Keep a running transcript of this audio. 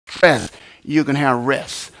stress, you can have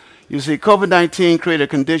rest. You see, COVID-19 created a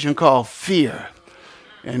condition called fear.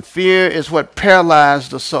 And fear is what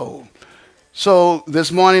paralyzed the soul. So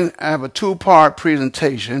this morning, I have a two-part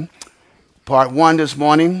presentation. Part one this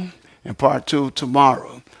morning and part two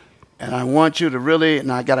tomorrow. And I want you to really,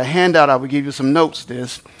 and I got a handout, I will give you some notes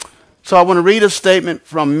this. So I want to read a statement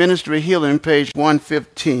from Ministry Healing, page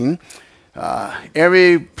 115.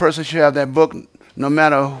 Every person should have that book, no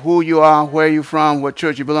matter who you are, where you're from, what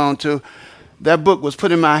church you belong to. That book was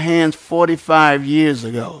put in my hands 45 years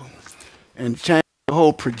ago and changed the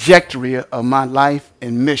whole trajectory of my life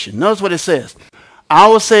and mission. Notice what it says.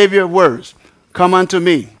 Our Savior words, come unto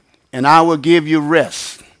me, and I will give you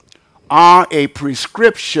rest, are a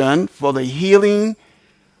prescription for the healing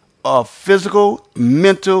of physical,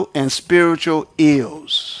 mental, and spiritual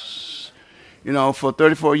ills. You know, for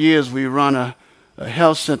 34 years, we run a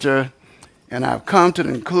health center, and I've come to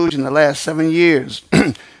the conclusion in the last 7 years,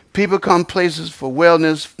 people come places for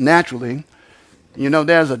wellness naturally. You know,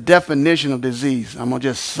 there's a definition of disease. I'm going to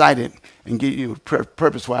just cite it and give you a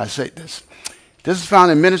purpose why I say this. This is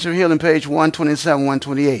found in Ministry Healing, page 127,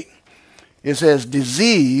 128. It says,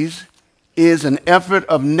 disease is an effort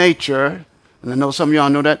of nature, and I know some of y'all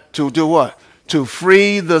know that, to do what? To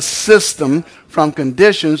free the system from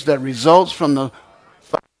conditions that results from the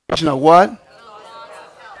violation of what?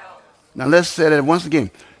 Now let's say that once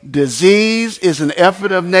again. Disease is an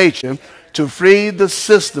effort of nature to free the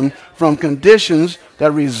system from conditions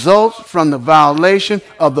that result from the violation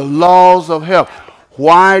of the laws of health.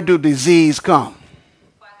 Why do disease come?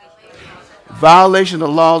 Violation of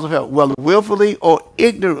the laws of health. Whether willfully or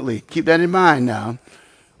ignorantly, keep that in mind now.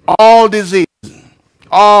 All diseases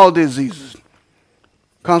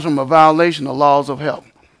comes from a violation of laws of health,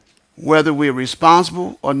 whether we're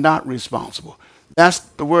responsible or not responsible. That's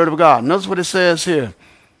the word of God. Notice what it says here,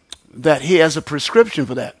 that he has a prescription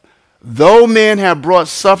for that. Though men have brought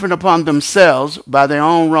suffering upon themselves by their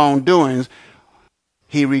own wrongdoings,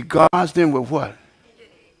 he regards them with what?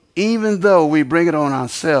 Even though we bring it on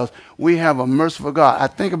ourselves, we have a merciful God. I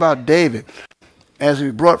think about David as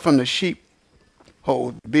he brought from the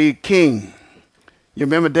sheepfold to be king. You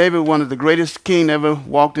remember David, one of the greatest king ever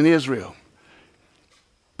walked in Israel.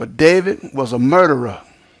 But David was a murderer,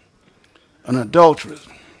 an adulteress.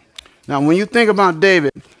 Now, when you think about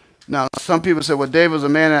David, now some people say, well, David was a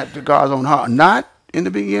man after God's own heart. Not in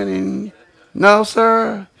the beginning. No,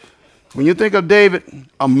 sir. When you think of David,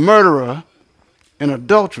 a murderer, an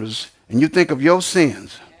adulteress, and you think of your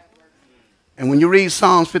sins, and when you read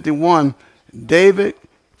Psalms 51, David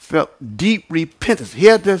felt deep repentance. He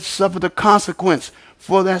had to suffer the consequence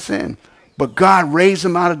for that sin. But God raised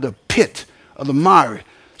him out of the pit of the mire.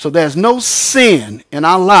 So there's no sin in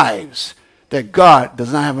our lives that God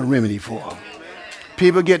does not have a remedy for.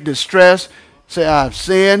 People get distressed, say, I've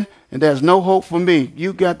sinned, and there's no hope for me.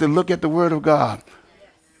 You got to look at the word of God.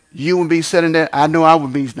 You would be sitting there. I know I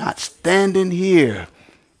would be not standing here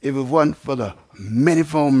if it wasn't for the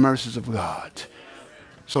manifold mercies of God.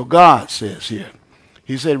 So God says here,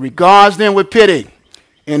 he said, regards them with pity.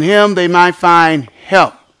 In him they might find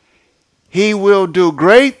help. He will do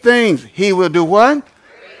great things. He will do what?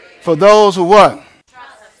 For those who what?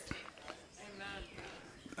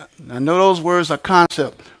 I know those words are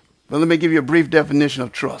concept, but let me give you a brief definition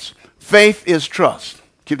of trust. Faith is trust.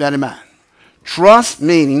 Keep that in mind. Trust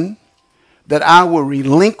meaning that I will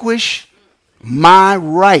relinquish my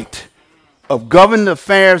right of governing the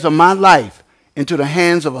affairs of my life into the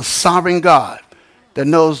hands of a sovereign God that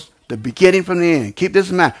knows the beginning from the end. Keep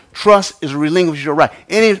this in mind. Trust is relinquish your right.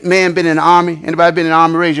 Any man been in the army? Anybody been in the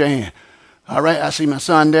army? Raise your hand. All right, I see my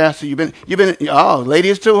son there. So you've been, oh,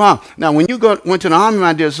 ladies too, huh? Now, when you went to the army,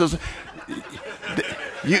 my dear sister,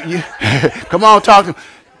 you come on, talk to me.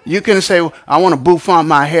 You can say, well, I want to bouffant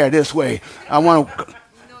my hair this way. I want to,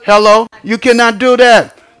 hello? You cannot do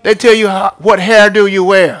that. They tell you what hairdo you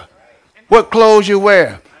wear, what clothes you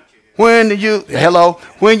wear, when you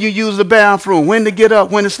use the bathroom, when to get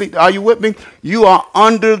up, when to sleep. Are you with me? You are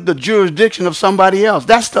under the jurisdiction of somebody else.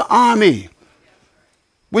 That's the army.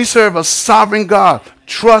 We serve a sovereign God.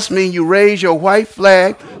 Trust me, you raise your white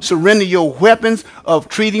flag, surrender your weapons of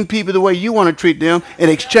treating people the way you want to treat them in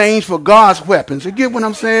exchange for God's weapons. You get what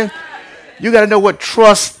I'm saying? You got to know what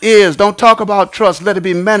trust is. Don't talk about trust. Let it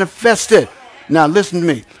be manifested. Now, listen to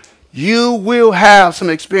me. You will have some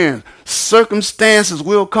experience. Circumstances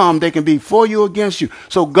will come. They can be for you or against you.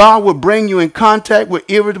 So God will bring you in contact with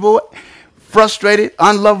irritable, frustrated,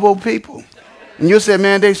 unlovable people. And you say,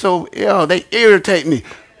 man, they irritate me.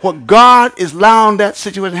 What God is allowing that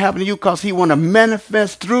situation to happen to you because he want to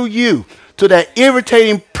manifest through you to that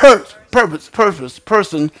irritating person,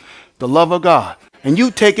 the love of God. And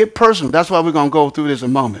you take it personal. That's why we're going to go through this in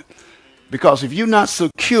a moment. Because if you're not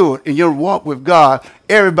secure in your walk with God,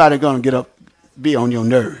 everybody's going to get up, be on your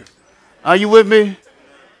nerve. Are you with me?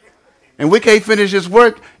 And we can't finish this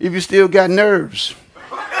work if you still got nerves.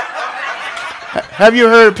 Have you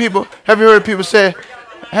heard people say,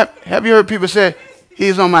 have you heard people say,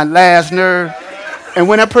 he's on my last nerve? And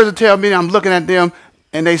when that person tells me, I'm looking at them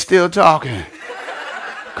and they still talking.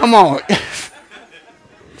 Come on.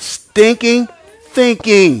 Stinking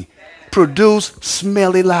thinking produce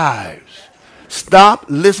smelly lives. Stop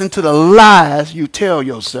listening to the lies you tell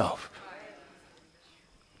yourself.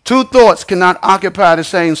 Two thoughts cannot occupy the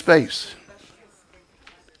same space.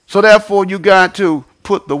 So therefore, you got to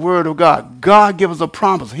put the word of God. God gives us a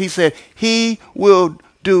promise. He said he will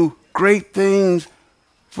do great things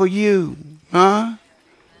for you. Huh?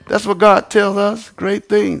 That's what God tells us, great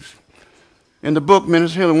things. In the book,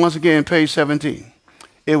 Ministry Healing, once again, page 17.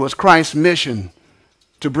 It was Christ's mission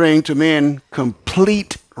to bring to men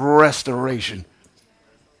complete restoration.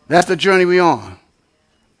 That's the journey we're on.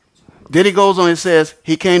 Then he goes on and says,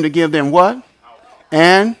 he came to give them what?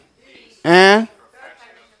 And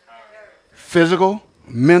physical,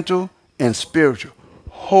 mental, and spiritual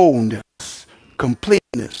wholeness,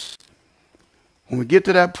 completeness. When we get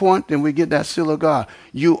to that point, then we get that seal of God.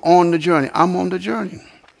 You on the journey. I'm on the journey.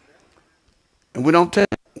 And we don't take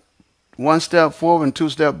one step forward and two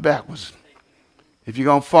steps backwards. If you're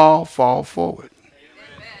going to fall, fall forward.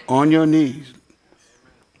 Amen. On your knees.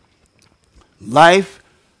 Life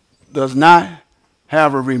does not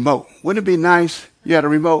have a remote. Wouldn't it be nice you had a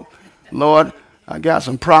remote? Lord, I got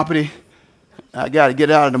some property. I got to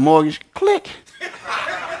get out of the mortgage. Click.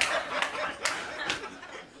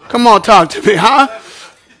 Come on, talk to me, huh?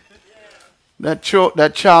 That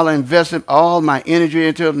child invested all my energy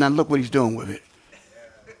into it. Now look what he's doing with it.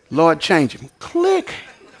 Lord, change him. Click.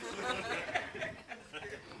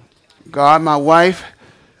 God, my wife,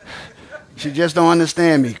 she just don't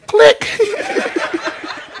understand me. Click.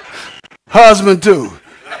 Husband, too.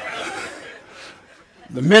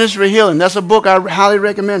 The Ministry of Healing, that's a book I highly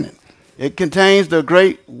recommend it. It contains the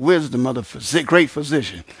great wisdom of the great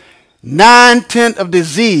physician. 9/10 of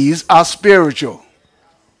disease are spiritual.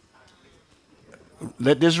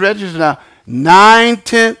 Let this register now.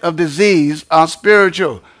 9/10 of disease are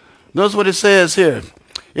spiritual. Notice what it says here.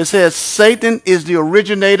 It says Satan is the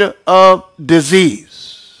originator of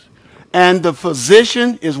disease, and the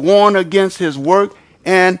physician is warned against his work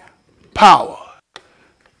and power.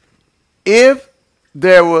 If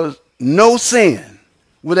there was no sin,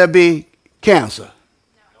 would there be cancer,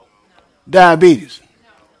 diabetes,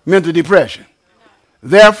 mental depression?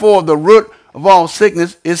 Therefore, the root of all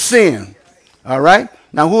sickness is sin. All right?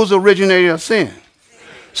 Now, who's the originator of sin?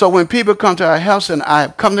 So when people come to our house, and I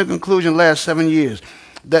have come to the conclusion last 7 years,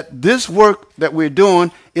 that this work that we're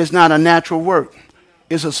doing is not a natural work.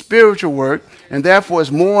 It's a spiritual work, and therefore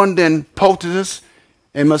it's more than poultice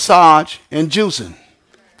and massage and juicing.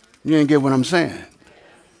 You didn't get what I'm saying.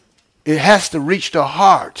 It has to reach the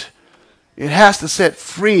heart. It has to set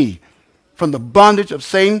free from the bondage of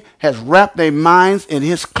Satan, has wrapped their minds in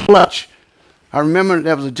his clutch. I remember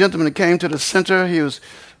there was a gentleman that came to the center. He was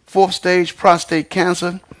 4th stage prostate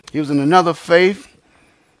cancer. He was in another faith.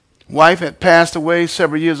 Wife had passed away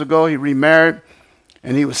several years ago. He remarried,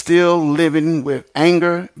 and he was still living with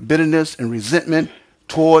anger, bitterness, and resentment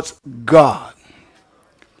towards God.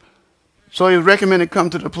 So he was recommended come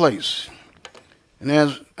to the place. And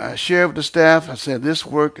as I shared with the staff, I said, this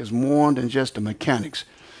work is more than just the mechanics.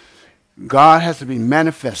 God has to be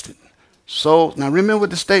manifested. So, now remember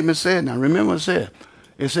what the statement said. Now remember what it said.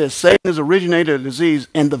 It says Satan is the originator of the disease,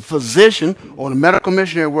 and the physician or the medical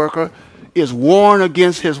missionary worker is warned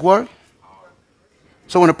against his work.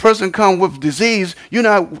 So when a person comes with disease, you're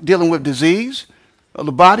not dealing with disease of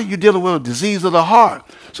the body, you're dealing with a disease of the heart.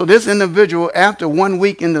 So this individual, after 1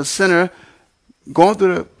 week in the center, going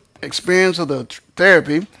through the experience of the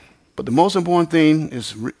therapy, but the most important thing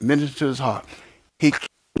is minister to his heart. He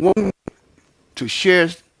wanted to share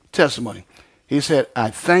his testimony. He said,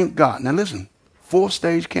 I thank God. Now listen, 4th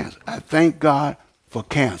stage cancer. I thank God for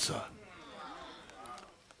cancer.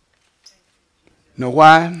 You know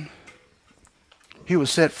why? He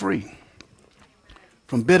was set free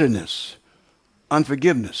from bitterness,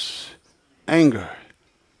 unforgiveness, anger.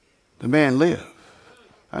 The man lived.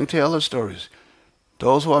 I can tell other stories.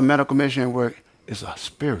 Those who are medical missionary work is a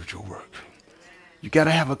spiritual work. You got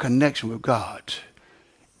to have a connection with God.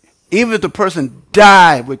 Even if the person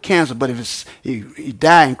died with cancer, but if he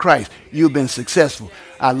died in Christ, you've been successful.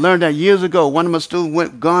 I learned that years ago. One of my students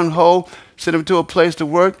went gung-ho, sent him to a place to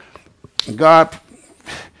work. God,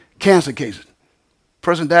 cancer cases.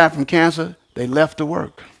 Person died from cancer, They left the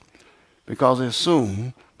work because they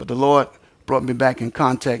assumed, but the Lord brought me back in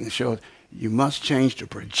contact and showed you must change the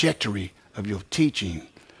trajectory of your teaching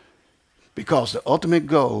because the ultimate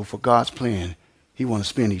goal for God's plan, he wants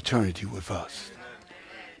to spend eternity with us.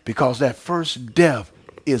 Because that first death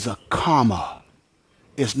is a comma.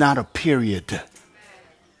 It's not a period.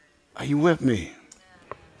 Are you with me?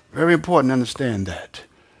 Very important to understand that.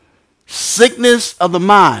 Sickness of the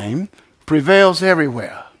mind prevails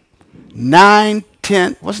everywhere.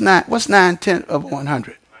 9/10, what's 9/10 of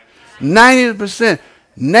 100? 90%.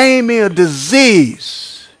 Name me a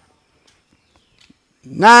disease.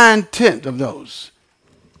 9/10 of those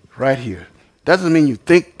right here. Doesn't mean you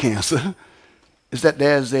think cancer. It's that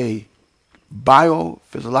there's a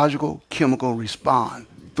biophysiological chemical response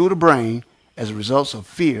through the brain as a result of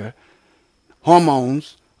fear.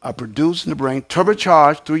 Hormones are produced in the brain,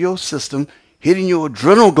 turbocharged through your system, hitting your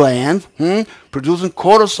adrenal gland, producing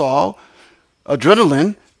cortisol,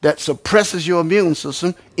 adrenaline that suppresses your immune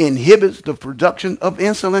system, inhibits the production of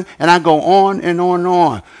insulin, and I go on and on and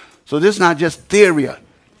on. So this is not just theory.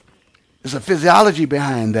 There's a physiology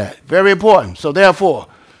behind that. Very important. So therefore,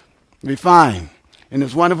 we find in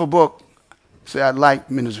this wonderful book, say I like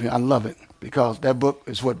ministry, I love it, because that book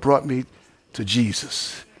is what brought me to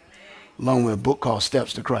Jesus, along with a book called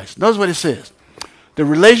Steps to Christ. Notice what it says. The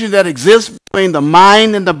relation that exists between the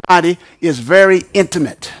mind and the body is very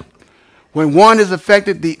intimate. When one is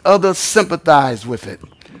affected, the other sympathizes with it.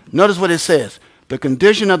 Notice what it says. The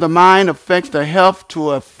condition of the mind affects the health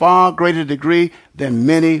to a far greater degree than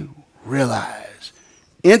many realize.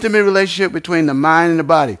 Intimate relationship between the mind and the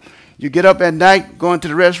body. You get up at night, go into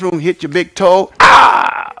the restroom, hit your big toe.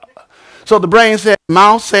 Ah! So the brain said,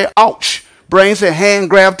 mouth said, ouch. Brain said, hand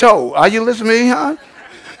grab toe. Are you listening to me, huh?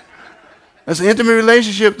 That's an intimate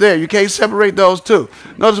relationship there. You can't separate those two.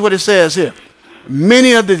 Notice what it says here.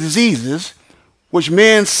 Many of the diseases which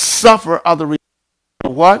men suffer are the result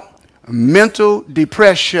of what? Mental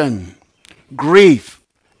depression, grief,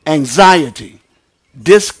 anxiety,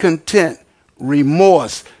 discontent,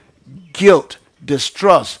 remorse, guilt,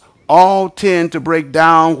 distrust, all tend to break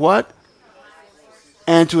down what?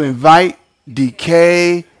 And to invite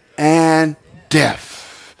decay and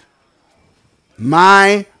death.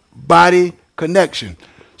 Mind-body connection.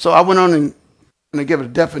 So I went on and give a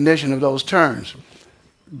definition of those terms.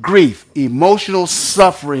 Grief, emotional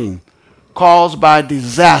suffering caused by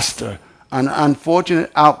disaster, an unfortunate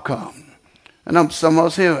outcome. And some of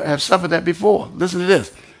us here have suffered that before. Listen to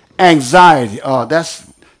this. Anxiety. That's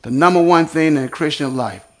the number one thing in a Christian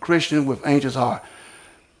life. Christian with anxious heart.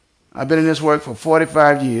 I've been in this work for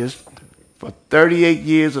 45 years. For 38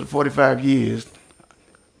 years of the 45 years,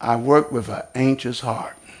 I worked with an anxious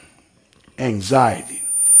heart. Anxiety.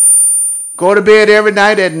 Go to bed every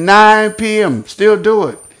night at 9 p.m. Still do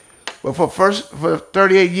it. But for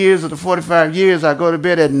 38 years of the 45 years, I go to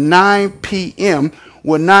bed at 9 p.m.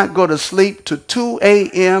 Would not go to sleep to 2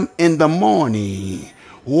 a.m. in the morning.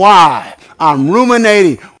 Why? I'm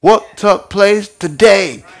ruminating what took place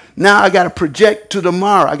today. Now I got to project to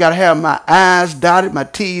tomorrow. I got to have my I's dotted, my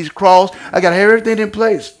T's crossed. I got to have everything in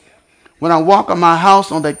place. When I walk on my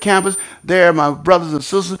house on that campus, there are my brothers and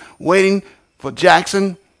sisters waiting for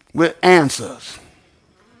Jackson with answers.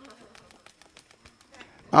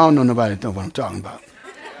 I don't know nobody know what I'm talking about.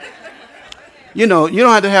 You know, you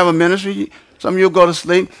don't have to have a ministry. Some of you go to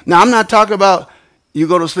sleep. Now, I'm not talking about you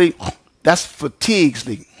go to sleep. That's fatigue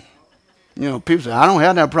sleep. You know, people say, I don't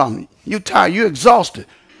have that problem. You're tired. You're exhausted.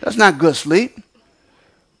 That's not good sleep.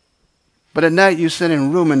 But at night, you're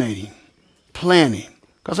sitting ruminating, planning.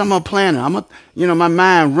 Because I'm a planner. My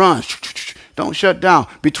mind runs. Don't shut down.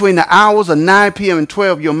 Between the hours of 9 p.m. and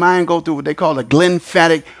 12, your mind goes through what they call a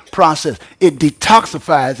glymphatic process. It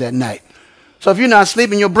detoxifies at night. So if you're not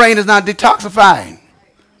sleeping, your brain is not detoxifying.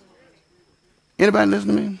 Anybody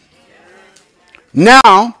listen to me?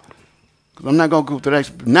 Now, because I'm not going to go through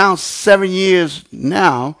that. Now, 7 years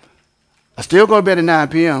now, I still go to bed at 9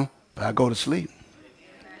 p.m., but I go to sleep.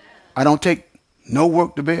 I don't take no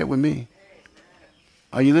work to bed with me.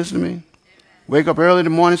 Are you listening to me? Wake up early in the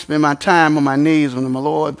morning, spend my time on my knees with my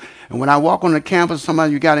Lord. And when I walk on the campus,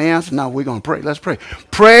 somebody, you got an answer? Now we're going to pray. Let's pray.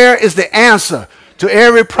 Prayer is the answer to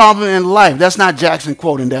every problem in life. That's not Jackson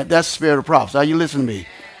quoting that. That's Spirit of Prophecy. Are you listening to me?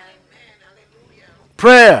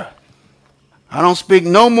 Prayer. I don't speak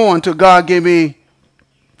no more until God give me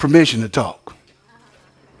permission to talk.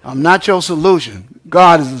 I'm not your solution.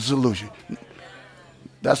 God is the solution.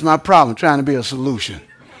 That's my problem, trying to be a solution.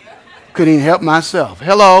 Couldn't even help myself.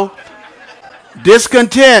 Hello.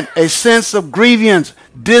 Discontent, a sense of grievance,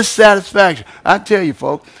 dissatisfaction. I tell you,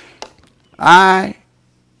 folks, I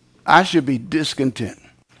should be discontent.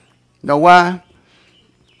 Know why?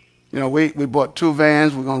 You know, we bought 2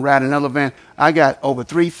 vans. We're going to ride another van. I got over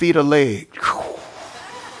 3 feet of leg.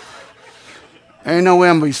 Ain't no way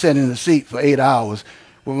I'm going to be sitting in the seat for 8 hours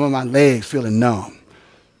with my legs feeling numb.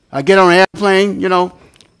 I get on an airplane, you know,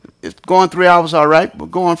 it's going 3 hours all right, but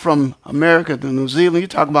going from America to New Zealand, you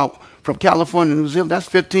talk about from California to New Zealand, that's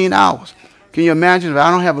 15 hours. Can you imagine if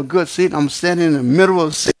I don't have a good seat, I'm sitting in the middle of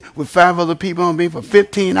the seat with 5 other people on me for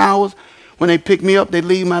 15 hours? When they pick me up, they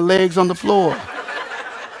leave my legs on the floor.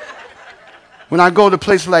 When I go to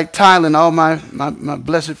places like Thailand, all my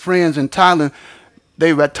blessed friends in Thailand,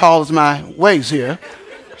 they were as tall as my waist here.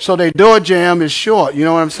 So their door jamb is short, you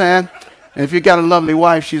know what I'm saying? And if you got a lovely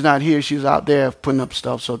wife, she's not here, she's out there putting up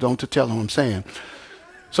stuff, so don't tell her what I'm saying.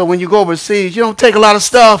 So when you go overseas, you don't take a lot of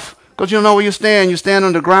stuff because you don't know where you stand. You stand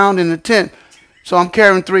on the ground in the tent. So I'm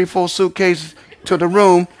carrying 3, 4 suitcases to the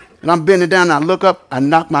room, and I'm bending down, and I look up, I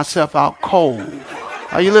knock myself out cold.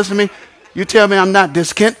 Are you listening to me? You tell me I'm not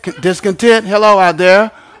discontent? Hello out there.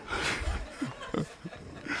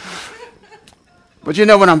 But you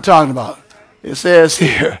know what I'm talking about. It says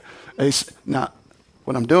here, now,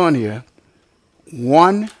 what I'm doing here,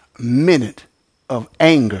 1 minute of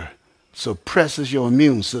anger suppresses your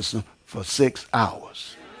immune system for 6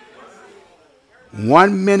 hours.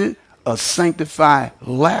 1 minute of sanctified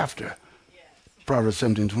laughter, Proverbs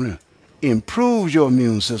 17:20, improves your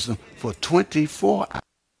immune system for 24 hours.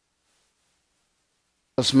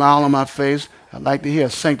 A smile on my face. I like to hear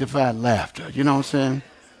sanctified laughter. You know what I'm saying?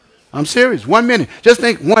 I'm serious. 1 minute. Just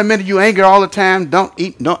think 1 minute you angry all the time, not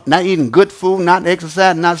eating good food, not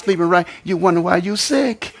exercising, not sleeping right. You wonder why you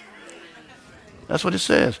sick. That's what it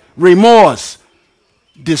says. Remorse.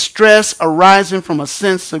 Distress arising from a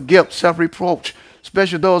sense of guilt, self-reproach.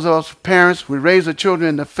 Especially those of us parents, we raise the children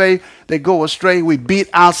in the faith, they go astray, we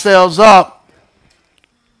beat ourselves up.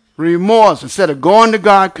 Remorse. Instead of going to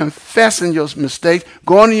God, confessing your mistakes,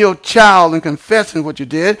 going to your child and confessing what you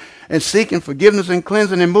did, and seeking forgiveness and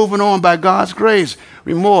cleansing and moving on by God's grace.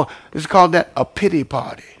 Remorse is called that a pity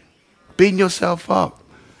party. Beating yourself up.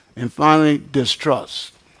 And finally,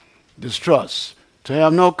 distrust. Distrust. To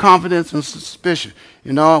have no confidence and suspicion.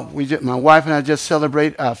 You know, my wife and I just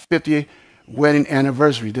celebrate our 50th wedding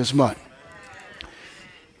anniversary this month.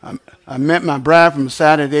 I met my bride from the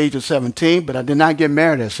side at the age of 17, but I did not get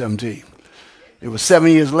married at 17. It was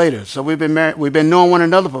 7 years later. So we've been married. We've been knowing one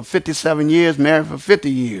another for 57 years, married for 50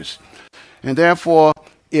 years. And therefore,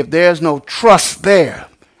 if there's no trust there,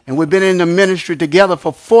 and we've been in the ministry together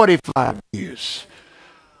for 45 years,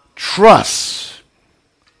 trust.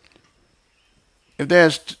 If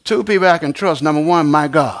there's 2 people I can trust, number 1, my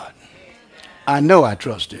God. I know I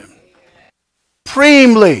trust him.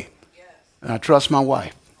 Supremely. And I trust my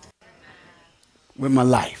wife with my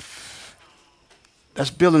life. That's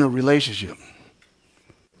building a relationship.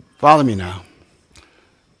 Follow me now.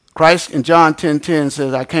 Christ in John 10:10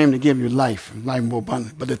 says, I came to give you life, life more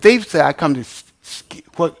abundant. But the thief said, I come to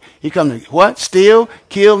what? He come to what? Steal,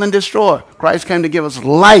 kill, and destroy. Christ came to give us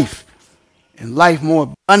life, and life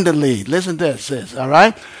more abundantly. Listen to that, it says, all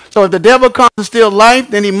right? So if the devil comes to steal life,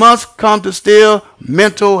 then he must come to steal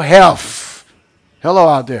mental health. Hello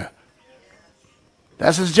out there.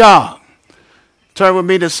 That's his job. Turn with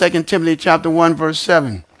me to 2 Timothy chapter 1, verse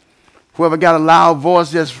 7. Whoever got a loud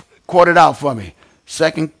voice, just quote it out for me.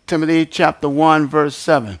 2 Timothy chapter 1, verse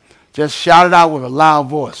 7. Just shout it out with a loud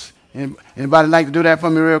voice. Anybody like to do that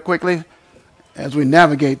for me real quickly as we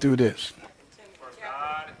navigate through this? For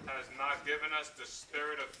God has not given us the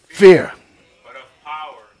spirit of Fear. but of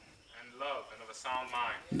power and love and of a sound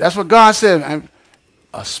mind. That's what God said.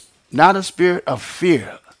 Not a spirit of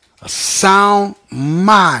fear. A sound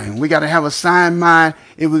mind. We got to have a sound mind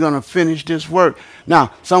if we're going to finish this work.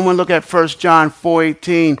 Now, someone look at 1 John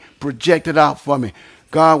 4:18. Project it out for me.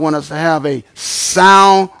 God wants us to have a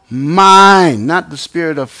sound mind, not the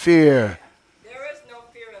spirit of fear. There is no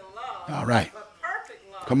fear in love. All right. But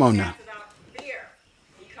perfect love Come on now. casteth out fear,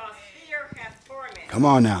 because fear hath torment. Come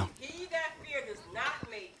on now. He that feareth is not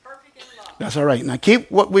made perfect in love. That's all right. Now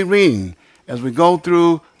keep what we're reading as we go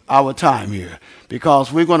through our time here,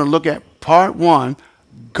 because we're going to look at part 1,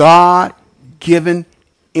 God-given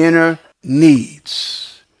inner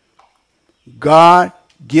needs.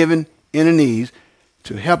 God-given inner needs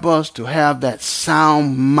to help us to have that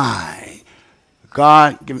sound mind.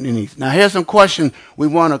 God-given inner needs. Now here's some questions we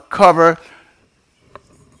want to cover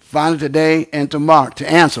finally today and tomorrow,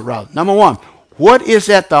 to answer rather. Number 1, what is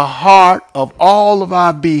at the heart of all of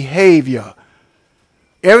our behavior?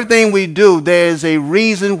 Everything we do, there is a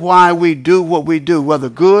reason why we do what we do, whether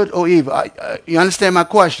good or evil. You understand my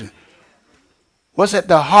question? What's at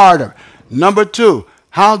the heart of it? Number 2,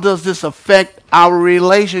 How does this affect our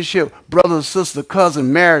relationship, brother, sister,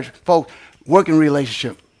 cousin, marriage, folks, working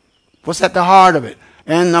relationship? What's at the heart of it?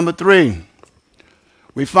 And number 3,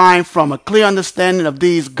 we find from a clear understanding of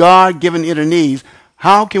these God-given inner needs,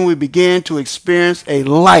 how can we begin to experience a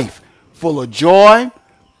life full of joy,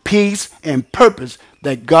 peace, and purpose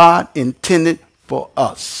that God intended for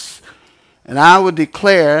us? And I would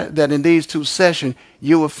declare that in these 2 sessions,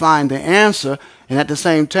 you will find the answer, and at the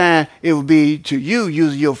same time, it will be to you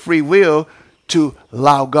using your free will to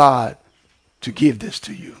allow God to give this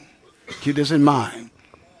to you. Keep this in mind.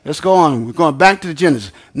 Let's go on. We're going back to the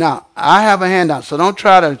Genesis. Now, I have a handout, so don't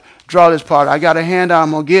try to draw this part. I got a handout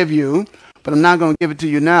I'm going to give you, but I'm not going to give it to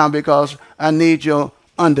you now because I need your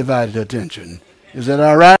undivided attention. Is that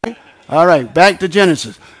all right? All right, back to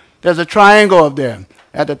Genesis. There's a triangle up there.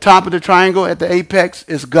 At the top of the triangle, at the apex,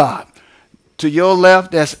 is God. To your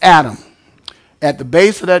left, that's Adam. At the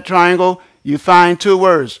base of that triangle, you find 2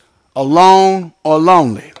 words, alone or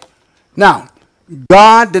lonely. Now,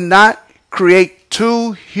 God did not create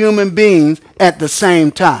 2 human beings at the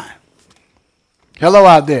same time. Hello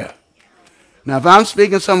out there. Now, if I'm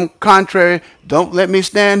speaking some contrary, don't let me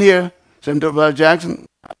stand here. Say, Brother Jackson,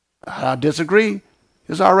 I disagree.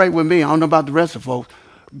 It's all right with me. I don't know about the rest of folks.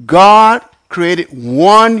 God created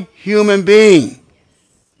 1 human being.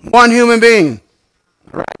 1 human being.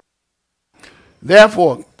 Right.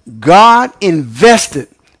 Therefore, God invested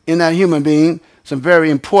in that human being some very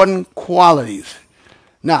important qualities.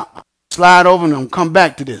 Now, slide over and I'll come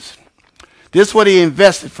back to this. This is what he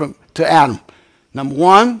invested to Adam. Number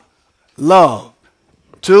 1, love.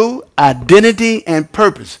 2, identity and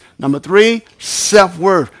purpose. Number 3,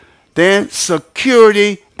 self-worth. Then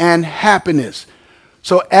security and happiness.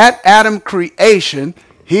 So at Adam's creation,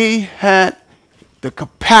 he had the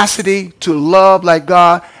capacity to love like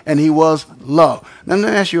God, and he was love. Now,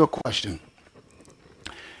 let me ask you a question.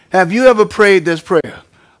 Have you ever prayed this prayer?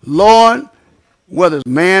 Lord, whether it's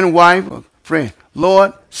man, wife, or friend,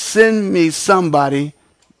 Lord, send me somebody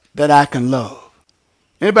that I can love.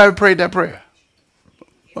 Anybody prayed that prayer?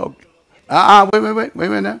 Okay. Wait a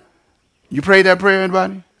minute now. You prayed that prayer,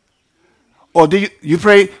 anybody? Or do you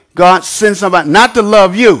pray, God, send somebody, not to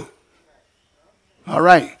love you? All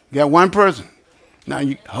right, you got 1 person. Now,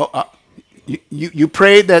 you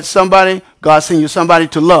prayed that somebody, God send you somebody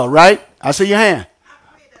to love, right? I see your hand. I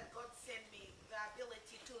pray that God send me the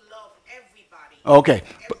ability to love everybody. Okay.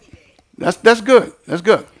 Every day. That's good. That's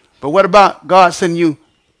good. But what about God sending you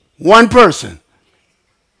 1 person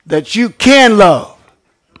that you can love?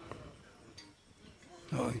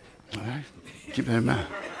 Oh, all right. Keep that in mind.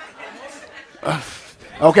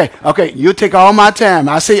 Okay. You take all my time.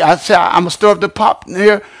 I say I'm going to stir up the pot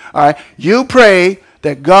here. All right. You pray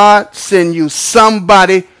that God send you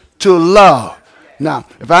somebody to love. Now,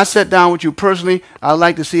 if I sat down with you personally, I'd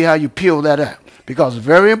like to see how you peel that up. Because it's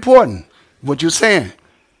very important what you're saying.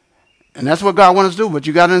 And that's what God wants us to do. But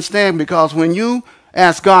you got to understand, because when you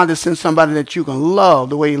ask God to send somebody that you can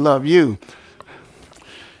love the way he loves you,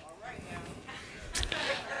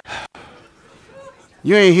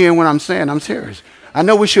 you ain't hearing what I'm saying. I'm serious. I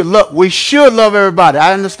know we should love everybody.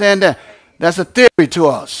 I understand that. That's a theory to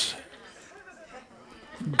us.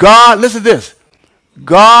 God, listen to this.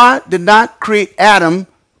 God did not create Adam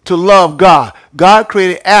to love God. God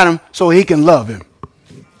created Adam so he can love him.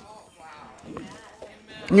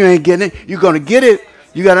 You ain't getting it. You're going to get it.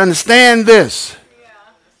 You got to understand this.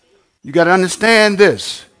 You got to understand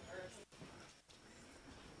this.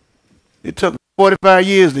 It took 45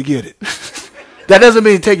 years to get it. That doesn't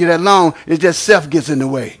mean it take you that long. It's just self gets in the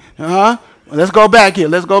way. Well, let's go back here.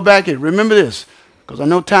 Remember this, because I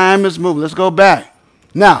know time is moving. Let's go back.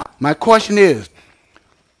 Now, my question is,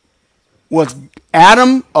 was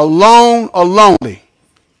Adam alone or lonely?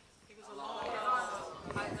 He was alone.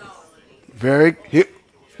 Very.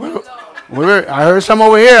 I heard some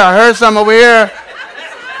over here.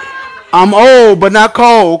 I'm old but not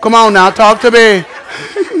cold. Come on now, talk to me.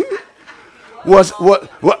 What?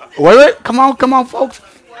 Come on, folks.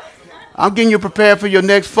 I'm getting you prepared for your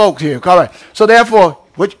next folks here. All right. So therefore,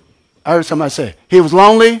 I heard somebody say he was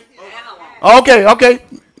lonely. Okay.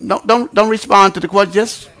 Don't respond to the question.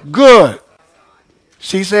 Just good.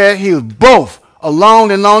 She said he was both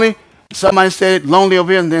alone and lonely. Somebody said lonely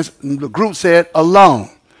over here, and then the group said alone.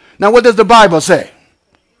 Now, what does the Bible say?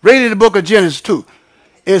 Read in the book of Genesis 2.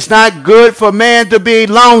 It's not good for man to be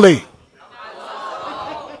lonely.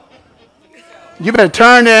 You better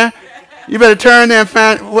turn there. And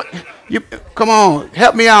find what. Come on,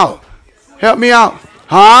 help me out.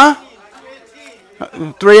 Huh?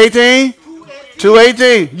 318?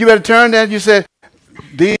 218. You better turn there. You said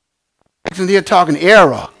these here talking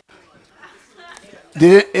error.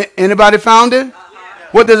 Anybody found it?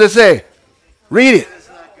 What does it say? Read it.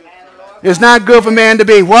 It's not good for man to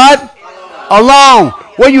be what? Alone.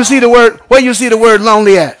 Where you see the word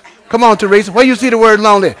lonely at? Come on, Teresa. Where you see the word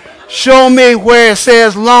lonely? Show me where it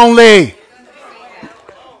says lonely.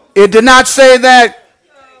 It did not say that.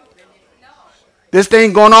 This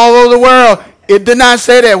thing going all over the world. It did not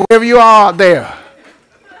say that wherever you are out there.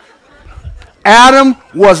 Adam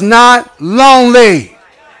was not lonely.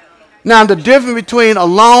 Now, the difference between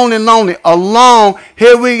alone and lonely. Alone,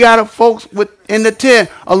 here we got folks in the tent.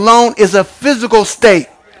 Alone is a physical state.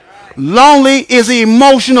 Lonely is an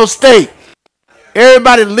emotional state.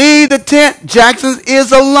 Everybody leave the tent. Jackson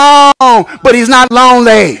is alone, but he's not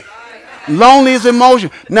lonely. Lonely is emotion.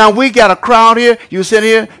 Now, we got a crowd here. You sit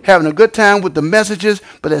here having a good time with the messages,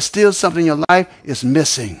 but there's still something in your life is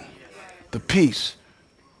missing. The peace,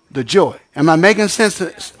 the joy. Am I making sense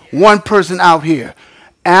to one person out here?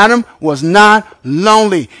 Adam was not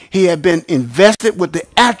lonely. He had been invested with the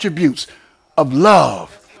attributes of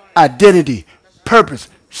love, identity, purpose,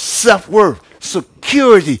 self-worth,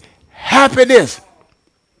 security, happiness.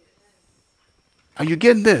 Are you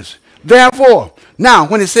getting this? Therefore, now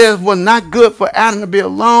when it says it was not good for Adam to be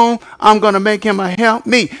alone, I'm going to make him a help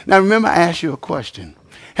me. Now remember, I asked you a question.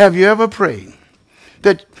 Have you ever prayed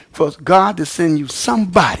that for God to send you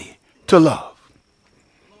somebody to love?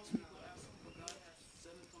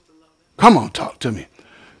 Come on, talk to me.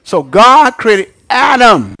 So God created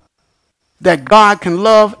Adam that God can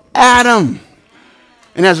love Adam.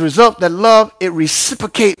 And as a result, that love, it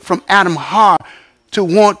reciprocates from Adam's heart to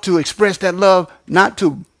want to express that love, not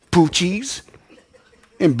to poochies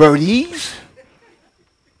and birdies.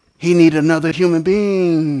 He needed another human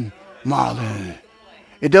being, Marlon.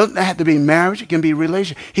 It doesn't have to be marriage. It can be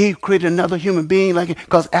relation. He created another human being like it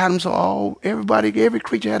because Adam saw every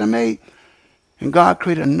creature had a mate. And God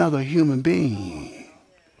created another human being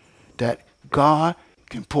that God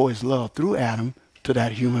can pour his love through Adam to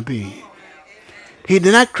that human being. He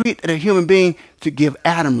did not create a human being to give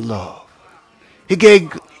Adam love. He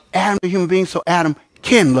gave Adam a human being so Adam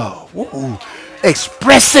can love. Ooh,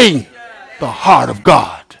 expressing the heart of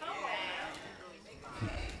God.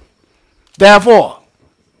 Therefore,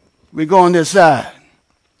 we go on this side.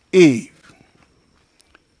 Eve.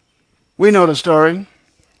 We know the story.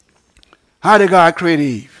 How did God create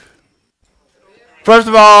Eve? First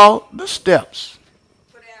of all, the steps.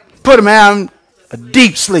 Put him in a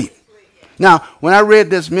deep sleep. Now, when I read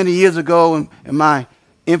this many years ago in my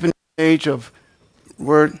infinite age of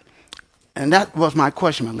word, and that was my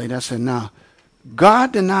question, my lady. I said, now,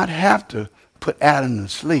 God did not have to put Adam to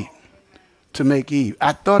sleep to make Eve.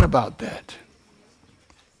 I thought about that.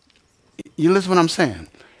 You listen to what I'm saying?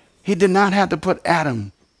 He did not have to put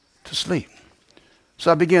Adam to sleep.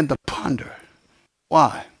 So I began to ponder.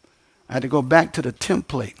 Why? I had to go back to the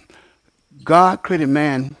template. God created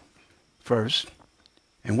man first.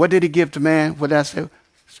 And what did he give to man? What did I say?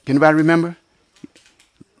 Can anybody remember?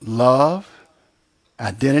 Love,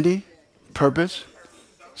 identity, purpose,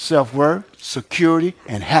 self-worth, security,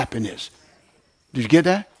 and happiness. Did you get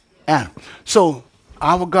that? Adam. So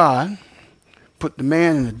our God put the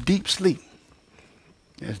man in a deep sleep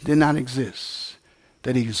that did not exist.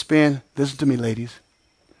 That he could spend, listen to me ladies,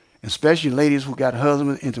 especially ladies who got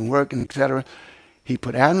husbands into work and etc. He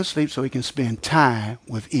put Adam to sleep so he can spend time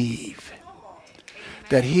with Eve.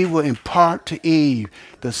 That he will impart to Eve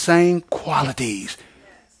the same qualities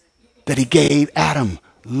that he gave Adam.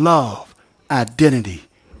 Love, identity,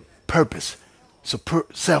 purpose,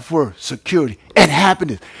 self-worth, security, and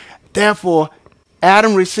happiness. Therefore,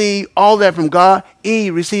 Adam received all that from God.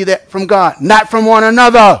 Eve received that from God, not from one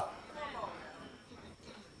another.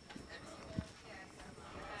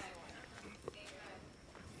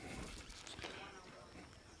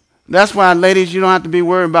 That's why, ladies, you don't have to be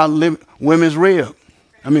worried about women's rib.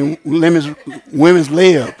 I mean, women's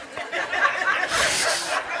lib.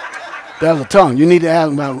 That's a tongue. You need to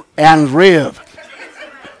ask about Adam's rib.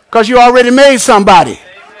 Because you already made somebody.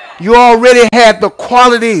 You already had the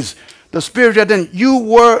qualities, the spiritual identity. You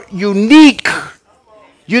were unique.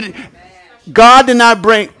 God did not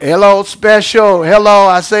bring, hello, special, hello,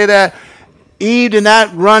 I say that. Eve did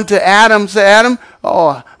not run to Adam, say, Adam,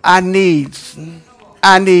 oh, I need. To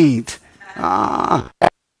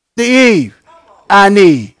Eve, I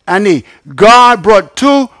need. God brought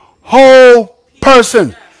two whole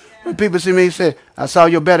person. When people see me say, I saw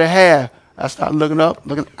your better half, I start looking up.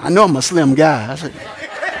 I know I'm a slim guy. I said,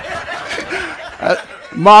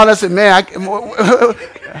 Marlon said, man,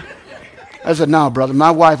 I said, no, brother, my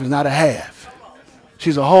wife is not a half.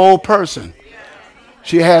 She's a whole person.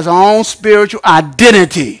 She has her own spiritual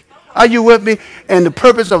identity, Are you with me? And the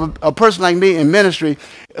purpose of a person like me in ministry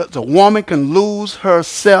is a woman can lose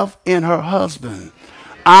herself in her husband.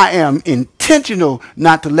 I am intentional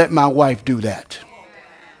not to let my wife do that.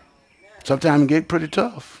 Sometimes it get pretty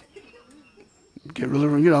tough. Get really,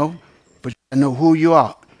 but you know who you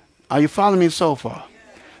are. Are you following me so far?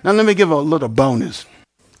 Now let me give a little bonus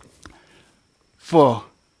for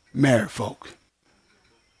married folk.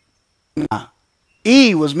 Now,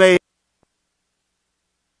 Eve was made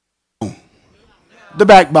the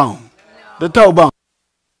backbone, the toe bone,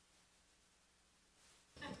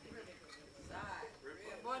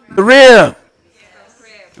 the rib.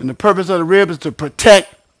 And the purpose of the rib is to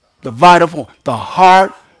protect the vital form, the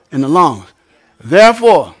heart and the lungs.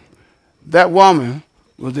 Therefore, that woman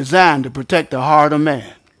was designed to protect the heart of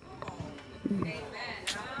man.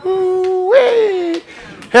 Ooh-wee.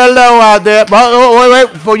 Hello out there.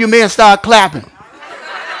 Wait, before you men start clapping.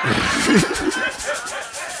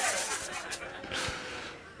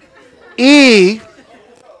 Eve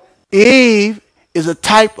is a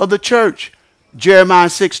type of the church. Jeremiah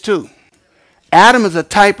 6:2. Adam is a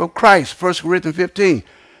type of Christ. 1 Corinthians 15.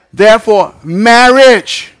 Therefore,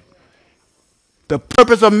 marriage, the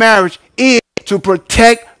purpose of marriage is to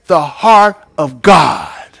protect the heart of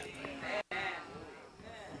God.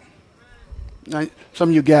 Now, some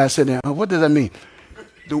of you guys sit there, what does that mean?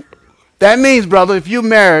 That means, brother, if you're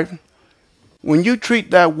married, when you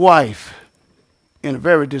treat that wife in a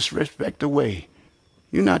very disrespectful way,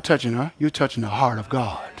 you're not touching her, you're touching the heart of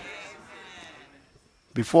God.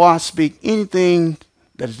 Before I speak anything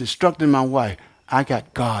that is destructive in my wife, I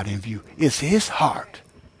got God in view. It's his heart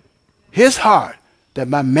that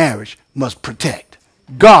my marriage must protect.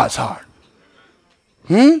 God's heart.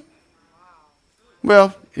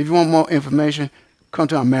 Well, if you want more information, come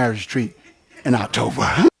to our marriage retreat in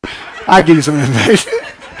October. I'll give you some information.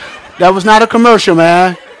 That was not a commercial,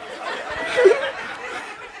 man.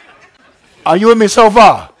 Are you with me so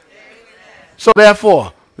far? So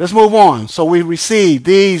therefore, let's move on. So we receive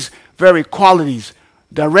these very qualities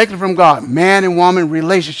directly from God. Man and woman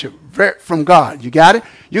relationship from God. You got it?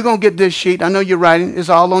 You're going to get this sheet. I know you're writing. It's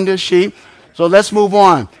all on this sheet. So let's move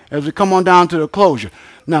on as we come on down to the closure.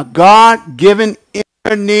 Now, God-given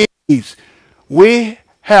inner needs. We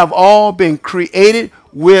have all been created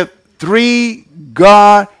with 3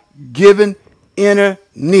 God-given inner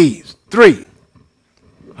needs. 3.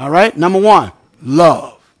 All right? Number 1,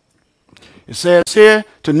 love. It says here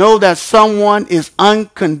to know that someone is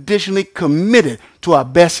unconditionally committed to our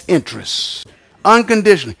best interests.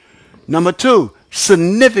 Unconditionally. Number 2,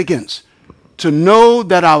 significance. To know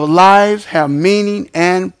that our lives have meaning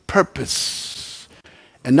and purpose.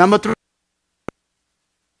 And number 3,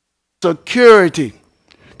 security.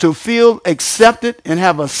 To feel accepted and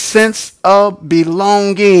have a sense of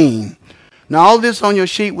belonging. Now, all this on your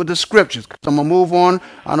sheet with the scriptures. I'm going to move on.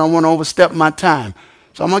 I don't want to overstep my time.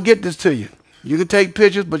 So I'm going to get this to you. You can take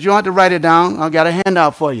pictures, but you don't have to write it down. I got a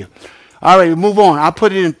handout for you. All right, move on. I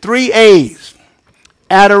put it in 3 A's.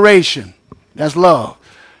 Adoration, that's love.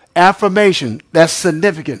 Affirmation, that's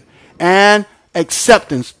significant. And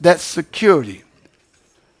acceptance, that's security.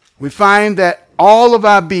 We find that all of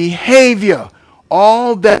our behavior,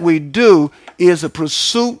 all that we do is a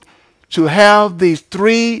pursuit to have these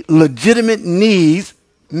 3 legitimate needs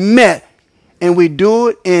met, and we do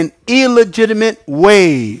it in illegitimate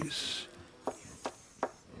ways.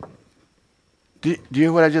 Do you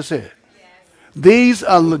hear what I just said? Yes. These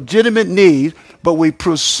are legitimate needs, but we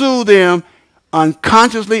pursue them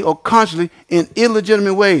unconsciously or consciously in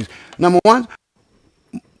illegitimate ways. Number 1,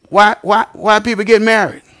 why people get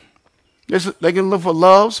married? They can look for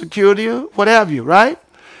love, security, what have you, right?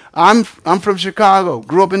 I'm from Chicago,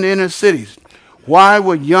 grew up in the inner cities. Why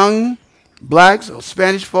would young blacks or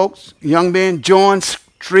Spanish folks, young men, join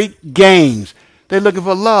street gangs? They're looking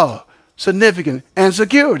for love, significance, and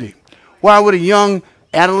security. Why would a young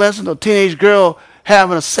adolescent or teenage girl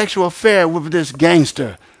have a sexual affair with this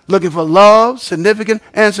gangster? Looking for love, significance,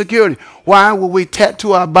 and security. Why would we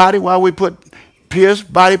tattoo our body? Why we put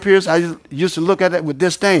body pierce? I used to look at it with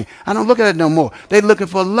disdain. I don't look at it no more. They're looking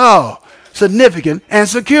for love, significance, and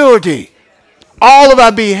security. All of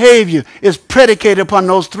our behavior is predicated upon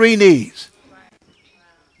those 3 needs.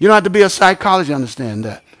 You don't have to be a psychologist to understand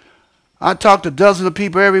that. I talk to dozens of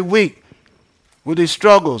people every week with these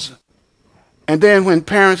struggles. And then when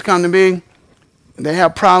parents come to me and they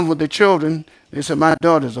have problems with their children, they say, my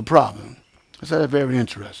daughter's a problem. I said, that's very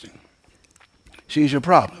interesting. She's your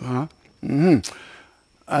problem, huh? Mm-hmm.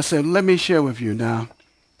 I said, let me share with you now.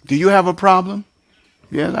 Do you have a problem?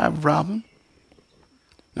 Yes, I have a problem.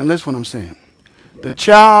 Now listen what I'm saying. The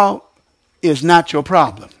child is not your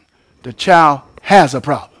problem. The child has a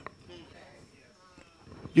problem.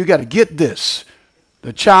 You got to get this.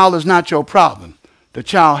 The child is not your problem. The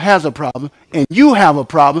child has a problem, and you have a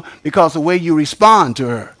problem because of the way you respond to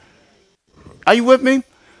her. Are you with me?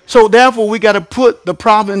 So therefore, we got to put the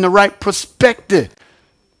problem in the right perspective.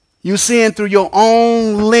 You seeing through your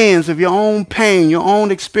own lens of your own pain, your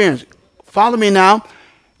own experience. Follow me now.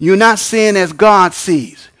 You're not seeing as God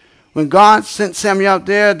sees. When God sent Samuel out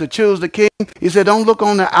there to choose the king, he said, don't look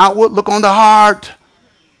on the outward, look on the heart.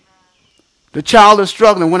 The child is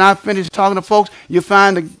struggling. When I finish talking to folks, you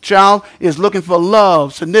find the child is looking for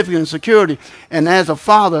love, significance, security. And as a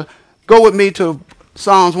father, go with me to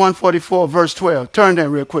Psalms 144, verse 12. Turn there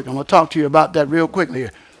real quick. I'm going to talk to you about that real quickly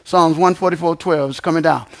here. Psalms 144, 12 is coming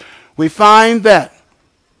down. We find that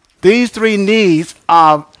these three needs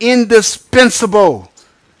are indispensable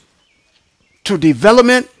to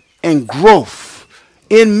development and growth.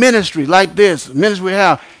 In ministry like this, ministry we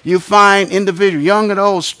have, you find individuals, young and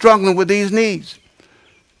old, struggling with these needs.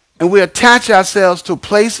 And we attach ourselves to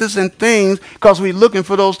places and things because we're looking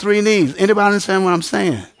for those three needs. Anybody understand what I'm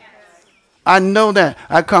saying? Yes. I know that.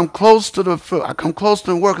 I come close to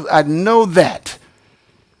the workers. I know that.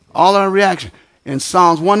 All our reaction. In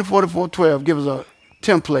Psalms 144:12 gives us a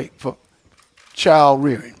template for child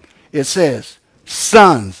rearing. It says,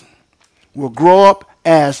 sons will grow up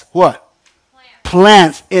as what?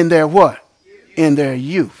 Plants in their what? In their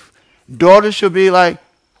youth. Daughters should be like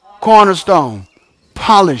cornerstone,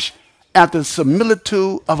 polished after the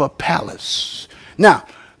similitude of a palace. Now,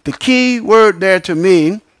 the key word there to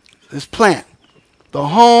me is plant. The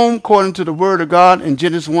home, according to the word of God in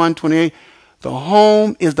Genesis 1:28, the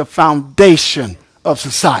home is the foundation of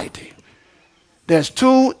society. There's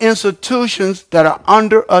two institutions that are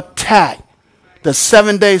under attack. The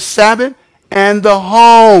 7-day Sabbath and the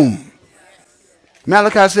home.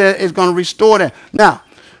 Malachi said it's going to restore that. Now,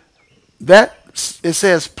 it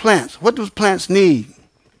says plants. What do plants need?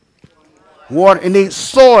 Water. It needs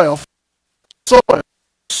soil.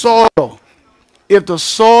 Soil. If the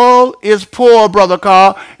soil is poor, Brother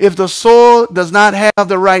Carl, if the soil does not have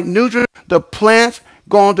the right nutrients, the plant's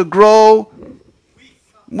going to grow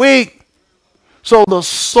weak. So the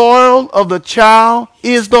soil of the child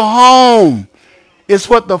is the home. It's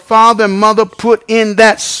what the father and mother put in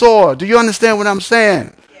that soil. Do you understand what I'm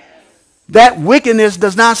saying? Yes. That wickedness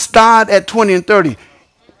does not start at 20 and 30.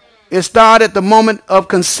 It started at the moment of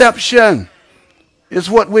conception. It's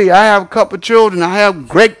what I have a couple of children. I have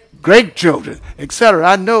great children, etc.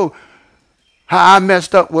 I know how I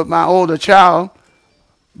messed up with my older child,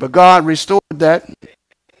 but God restored that.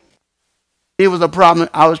 It was a problem.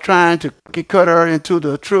 I was trying to cut her into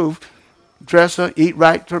the truth, dress her, eat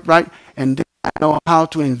right, and then I know how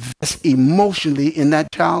to invest emotionally in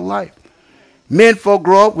that child's life. Men folk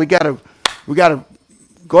grow up, we gotta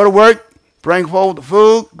go to work, bring forward the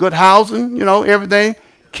food, good housing, everything.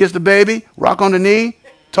 Kiss the baby, rock on the knee,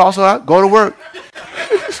 toss her out, go to work.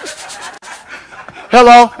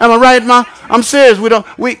 Hello, am I right, Ma? I'm serious. We're to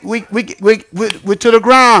the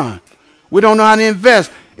ground. We don't know how to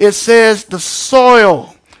invest. It says the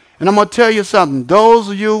soil. And I'm going to tell you something. Those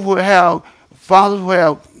of you who have fathers who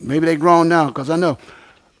have, maybe they're grown now, because I know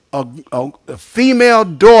a female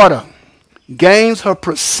daughter gains her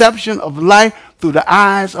perception of life through the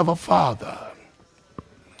eyes of a father.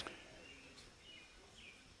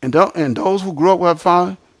 And those who grew up with a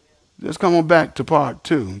father, just come on back to part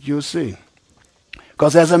 2. You'll see.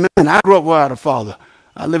 Because as a man, I grew up without a father.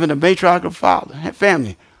 I live in a matriarchal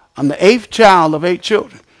family. I'm the 8th child of 8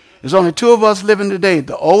 children. There's only 2 of us living today,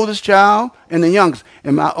 the oldest child and the youngest.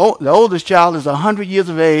 And the oldest child is 100 years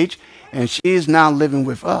of age, and she is now living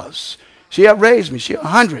with us. She outraised me. She's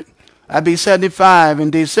 100. I'll be 75 in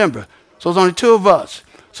December. So there's only 2 of us.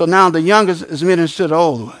 So now the youngest is ministering to the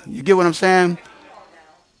older one. You get what I'm saying?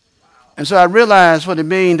 And so I realized what it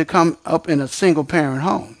means to come up in a single-parent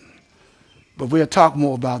home. But we'll talk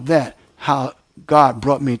more about that, how God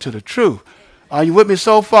brought me to the truth. Are you with me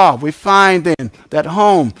so far? We find then that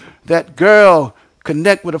home, that girl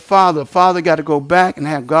connect with the father. The father got to go back and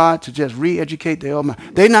have God to just re-educate their old mind.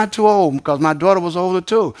 They're not too old because my daughter was older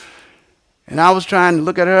too. And I was trying to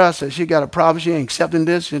look at her. I said, she got a problem. She ain't accepting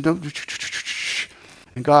this. And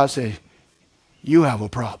God said, you have a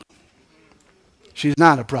problem. She's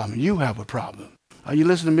not a problem. You have a problem. Are you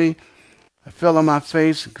listening to me? I fell on my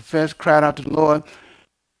face and confessed, cried out to the Lord.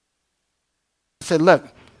 I said, look,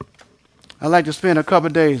 I'd like to spend a couple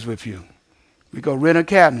of days with you. We go rent a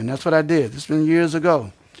cabin. That's what I did. This has been years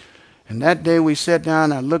ago. And that day we sat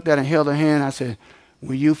down, I looked at her and held her hand. I said,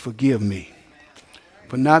 will you forgive me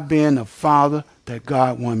for not being the father that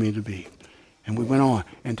God wanted me to be? And we went on.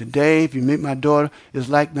 And today, if you meet my daughter, it's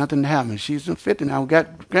like nothing happened. She's 50 now. We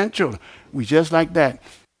got grandchildren. We just like that.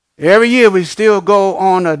 Every year we still go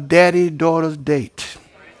on a daddy-daughter's date.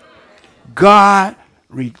 God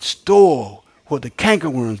restore what the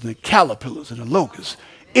cankerworms and the caterpillars and the locusts.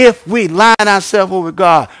 If we line ourselves over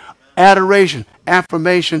God, adoration,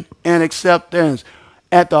 affirmation, and acceptance.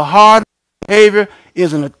 At the heart of behavior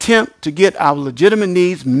is an attempt to get our legitimate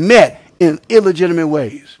needs met in illegitimate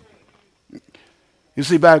ways. You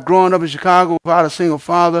see, by growing up in Chicago without a single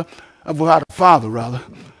father, without a father rather,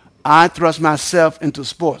 I thrust myself into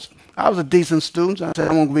sports. I was a decent student. I said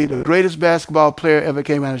I want to be the greatest basketball player ever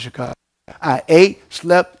came out of Chicago. I ate,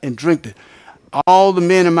 slept, and drank it. All the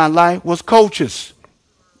men in my life was coaches.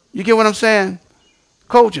 You get what I'm saying?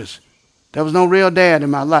 Coaches. There was no real dad in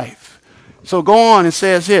my life. So go on, it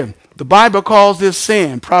says here, the Bible calls this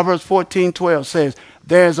sin. Proverbs 14:12 says,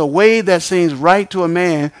 there's a way that seems right to a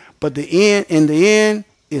man, but in the end,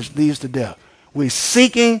 it leads to death. We're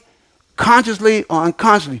seeking consciously or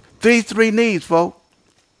unconsciously. These three needs, folks.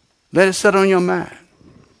 Let it settle on your mind.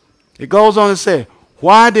 It goes on to say,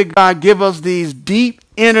 why did God give us these deep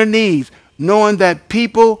inner needs, knowing that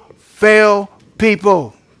people fail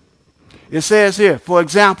people? It says here, for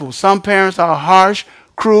example, some parents are harsh,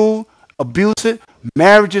 cruel, abusive.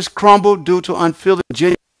 Marriages crumble due to unfulfilled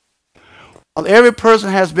genuine. While every person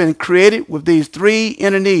has been created with these three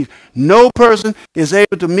inner needs, no person is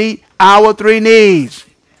able to meet our three needs.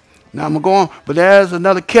 Now I'm going to go on, but there's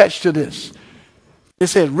another catch to this. It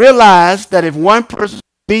says, realize that if one person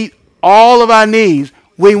meet all of our needs,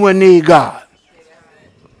 we will need God.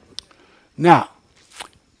 Now,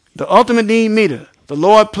 the ultimate need meter. The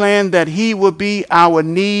Lord planned that he would be our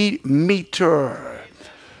need meter.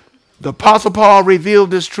 The Apostle Paul revealed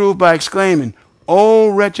this truth by exclaiming, O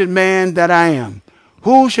wretched man that I am,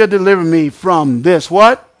 who shall deliver me from this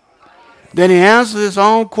what? Then he answers his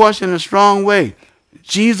own question in a strong way.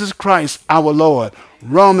 Jesus Christ our Lord.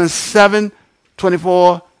 Romans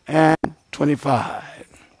 7:24 and 25.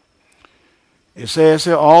 It says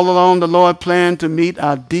here, all along the Lord planned to meet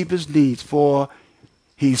our deepest needs, for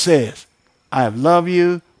he says, I have loved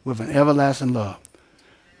you with an everlasting love.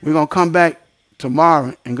 We're going to come back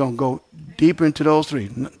tomorrow and going to go deeper into those three.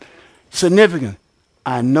 Significant.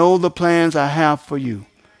 I know the plans I have for you.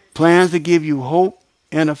 Plans to give you hope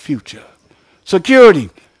and a future. Security.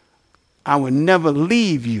 I will never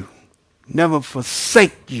leave you, never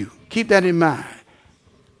forsake you. Keep that in mind.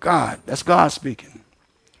 God, that's God speaking.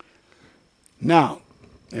 Now,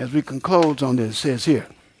 as we can close on this, it says here,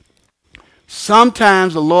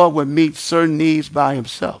 sometimes the Lord would meet certain needs by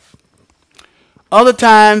himself. Other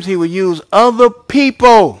times he would use other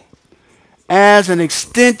people as an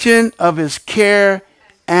extension of his care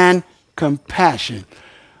and compassion.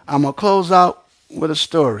 I'm going to close out with a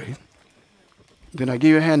story. Then I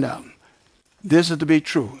give you a handout. This is to be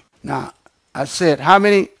true. Now, I said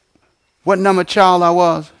what number child I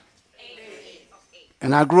was? 8.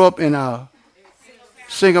 And I grew up in a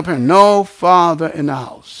single parent, no father in the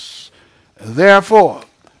house. Therefore,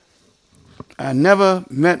 I never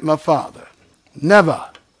met my father. Never.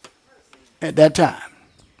 At that time.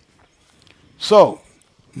 So,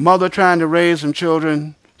 mother trying to raise some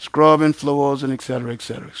children, scrubbing floors, and et cetera, et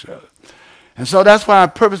cetera, et cetera. And so that's why I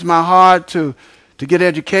purposed my heart to get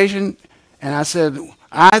education. And I said,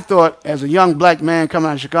 I thought as a young black man coming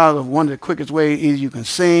out of Chicago, one of the quickest ways is you can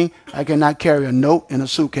sing. I cannot carry a note in a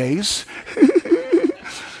suitcase.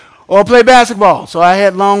 Or play basketball. So I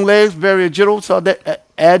had long legs, very agile,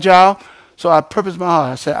 agile. So I purposed my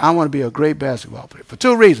heart. I said, I want to be a great basketball player. For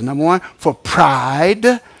two reasons. Number one, for pride.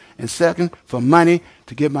 And second, for money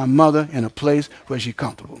to get my mother in a place where she's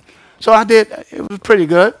comfortable. So I did. It was pretty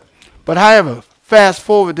good. But however, fast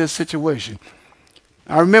forward this situation.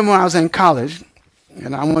 I remember when I was in college,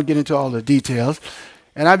 and I won't get into all the details,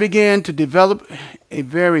 and I began to develop a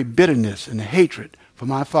very bitterness and hatred for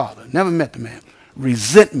my father. Never met the man.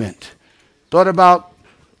 Resentment. Thought about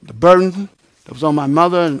the burden that was on my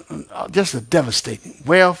mother, and just a devastating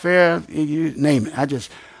welfare, you name it.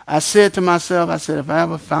 I said to myself, if I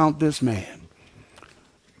ever found this man,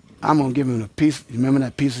 I'm going to give him a piece. Remember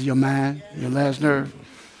that piece of your mind, your last nerve?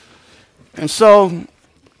 And so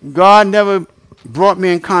God never brought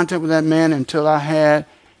me in contact with that man until I had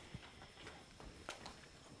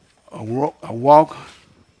a walk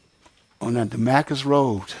on that Damascus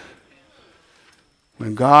road.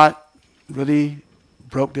 When God really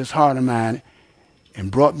broke this heart of mine and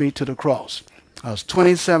brought me to the cross. I was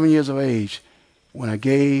 27 years of age when I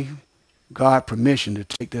gave God permission to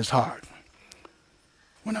take this heart.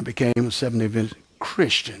 When I became a Seventh-day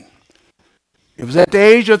Christian. It was at the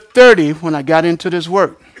age of 30 when I got into this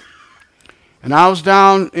work. And I was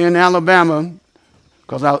down in Alabama,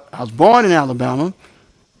 because I was born in Alabama,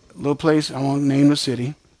 a little place, I won't name the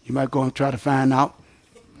city. You might go and try to find out,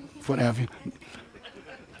 whatever.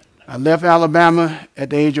 I left Alabama at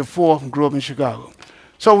the age of 4 and grew up in Chicago.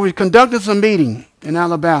 So we conducted some meeting in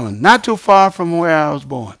Alabama, not too far from where I was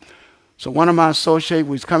born. So one of my associates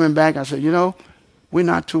was coming back. I said, you know, we're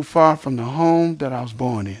not too far from the home that I was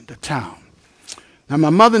born in, the town. Now, my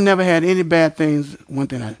mother never had any bad things, one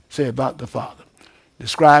thing I say about the father.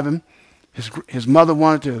 Describe him. His mother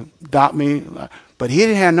wanted to adopt me, but he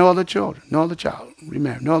didn't have no other children, no other child.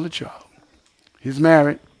 Remarried, no other child. He's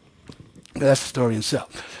married. But that's the story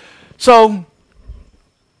itself. So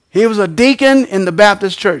he was a deacon in the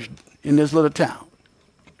Baptist church in this little town.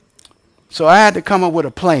 So I had to come up with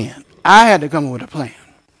a plan. I didn't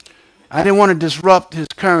want to disrupt his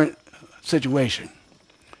current situation.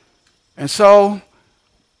 And so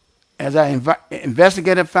as I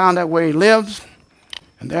investigated, found out where he lives,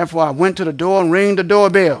 and therefore I went to the door and rang the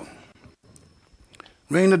doorbell.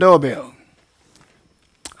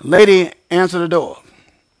 A lady answered the door.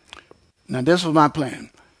 Now this was my plan.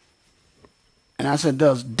 And I said,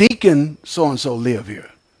 does Deacon so-and-so live here?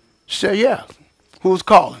 She said, yeah. Who's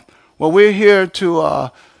calling? Well, we're here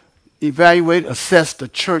to evaluate, assess the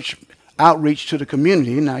church outreach to the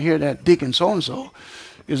community. And I hear that Deacon so-and-so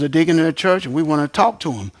is a deacon in the church, and we want to talk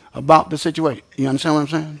to him about the situation. You understand what I'm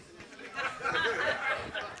saying?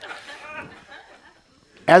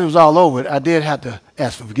 As it was all over, I did have to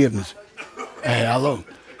ask for forgiveness. Hey, hello.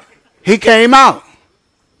 He came out.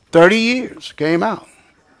 30 years, came out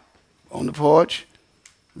on the porch,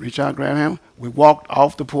 reached out, grabbed him. We walked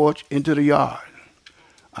off the porch into the yard.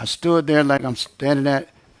 I stood there like I'm standing at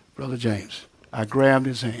Brother James. I grabbed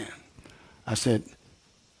his hand. I said,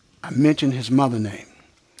 I mentioned his mother name.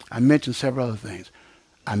 I mentioned several other things.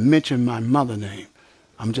 I mentioned my mother name.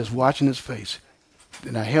 I'm just watching his face.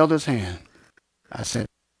 Then I held his hand. I said,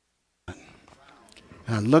 and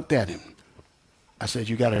I looked at him. I said,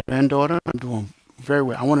 you got a granddaughter? I'm doing very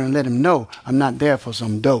well. I wanted to let him know I'm not there for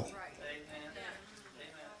some dough.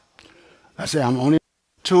 I said, I'm only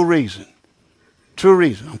two reasons.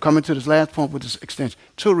 I'm coming to this last point with this extension.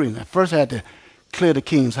 2 reasons. First, I had to clear the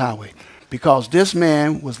King's Highway because this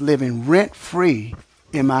man was living rent-free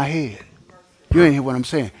in my head. You ain't hear what I'm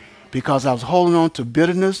saying. Because I was holding on to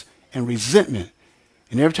bitterness and resentment.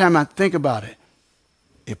 And every time I think about it,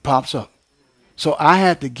 it pops up. So I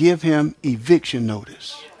had to give him eviction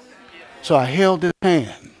notice. So I held his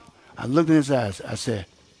hand. I looked in his eyes. I said,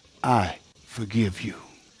 I forgive you.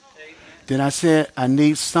 Then I said, I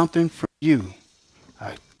need something from you.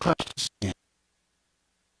 I clutched his hand.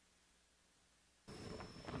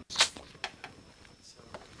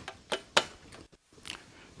 It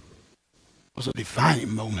was a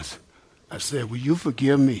defining moment. I said, will you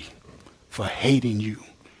forgive me for hating you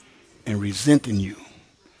and resenting you?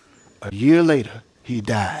 A year later, he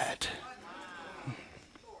died.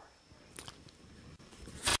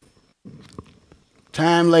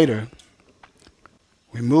 Time later,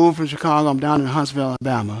 we moved from Chicago. I'm down in Huntsville,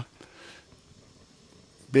 Alabama.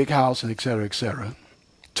 Big house and et cetera, et cetera.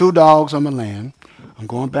 2 dogs on my land. I'm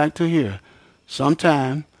going back to here.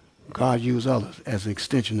 Sometime, God used others as an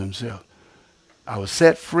extension of himself. I was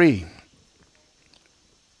set free.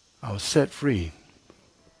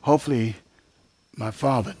 Hopefully, my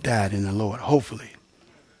father died in the Lord. Hopefully.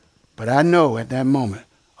 But I know at that moment,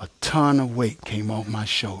 a ton of weight came off my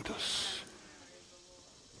shoulders.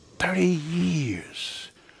 30 years.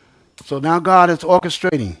 So now God is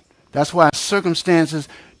orchestrating. That's why circumstances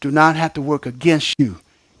do not have to work against you.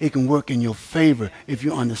 It can work in your favor if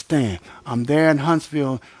you understand. I'm there in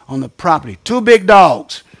Huntsville on the property. 2 big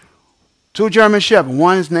dogs. 2 German Shepherds.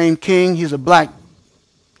 One is named King. He's a black,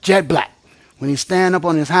 jet black. When he stand up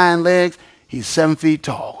on his hind legs, he's 7 feet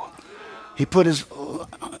tall. He put his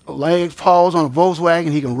legs, paws on a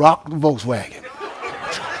Volkswagen. He can rock the Volkswagen.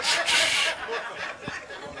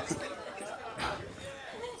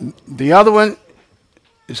 The other one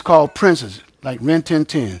is called Princess, like Ren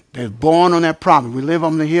 1010. They're born on that property. We live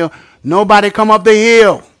on the hill. Nobody come up the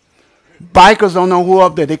hill. Bikers don't know who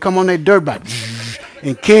up there. They come on their dirt bike.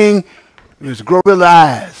 And King is gorilla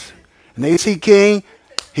eyes. And they see King,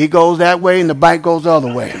 he goes that way and the bike goes the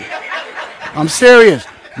other way. I'm serious.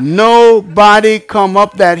 Nobody come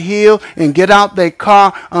up that hill and get out their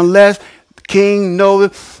car unless King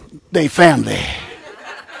knows they family.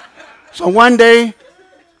 So one day,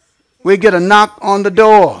 we get a knock on the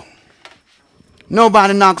door.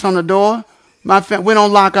 Nobody knocks on the door. We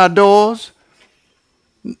don't lock our doors.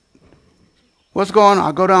 What's going on?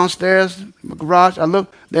 I go downstairs, my garage. I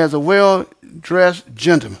look. There's a well-dressed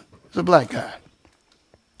gentleman. It's a black guy.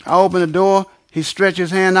 I open the door. He stretches his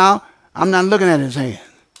hand out. I'm not looking at his hand.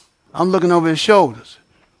 I'm looking over his shoulders.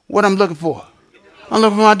 What I'm looking for? I'm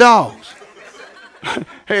looking for my dogs.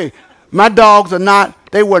 Hey, my dogs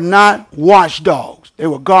they were not watchdogs. They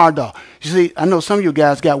were guard dogs. You see, I know some of you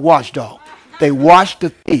guys got watchdogs. They watch the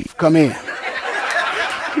thief come in.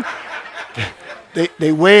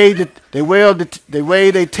 They wave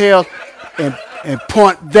their tail and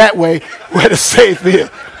point that way where the safe is.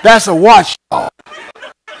 That's a watchdog.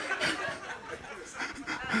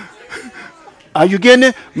 Are you getting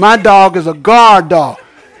it? My dog is a guard dog.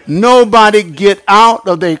 Nobody get out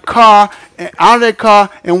of their car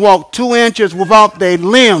and walk 2 inches without their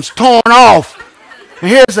limbs torn off. And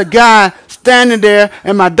here's a guy standing there,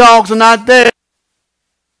 and my dogs are not there.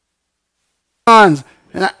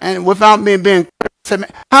 And without me being,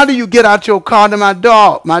 how do you get out your car to my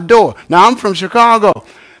door? Now I'm from Chicago.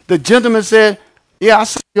 The gentleman said, "Yeah, I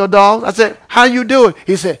saw your dogs." I said, "How you do it?"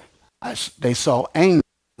 He said, "They saw angels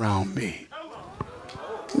around me."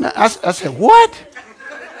 I said, "What?"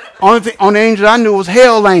 Only angels I knew was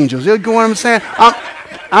hell angels. You know what I'm saying?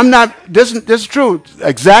 I'm not. This is true.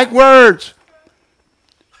 Exact words.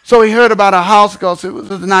 So he heard about a house because it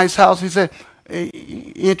was a nice house. He said,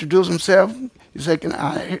 he introduced himself. He said,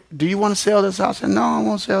 "Do you want to sell this house?" I said, "No, I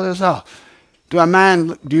won't sell this house." Do you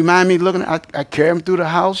mind me looking? I carried him through the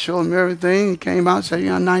house, showed him everything. He came out and said, "You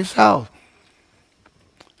got a nice house."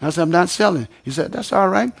 I said, "I'm not selling." He said, "That's all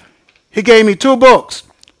right." He gave me 2 books.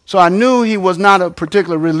 So I knew he was not a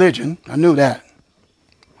particular religion. I knew that.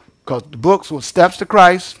 Because the books were Steps to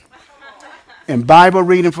Christ and Bible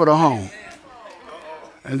Reading for the Home.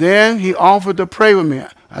 And then he offered to pray with me.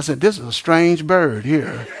 I said, "This is a strange bird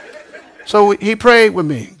here." So he prayed with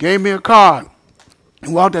me, gave me a card.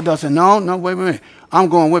 And walked out there and said, no, wait a minute. I'm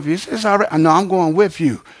going with you. He said, "It's all right." "No, I'm going with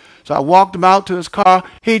you." So I walked him out to his car.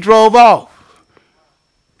 He drove off.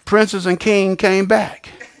 Princess and King came back.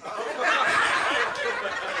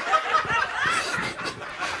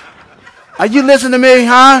 Are you listening to me,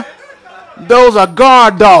 huh? Those are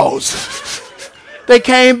guard dogs. They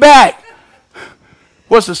came back.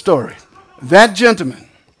 What's the story? That gentleman,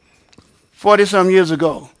 40-some years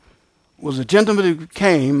ago, was a gentleman who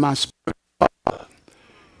became my spiritual father.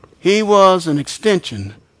 He was an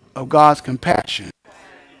extension of God's compassion.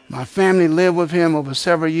 My family lived with him over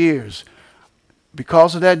several years.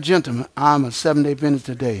 Because of that gentleman, I'm a Seventh-day Adventist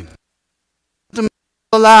today. Gentleman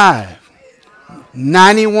is alive.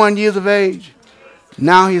 91 years of age.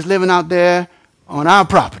 Now he's living out there on our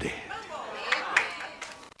property.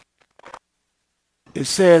 It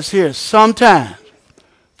says here, sometimes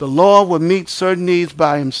the Lord will meet certain needs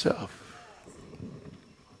by himself.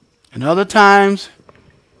 And other times,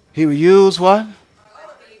 he will use what?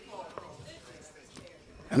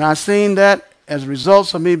 And I've seen that as a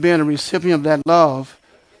result of me being a recipient of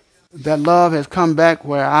that love has come back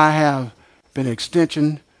where I have been an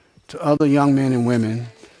extension to other young men and women.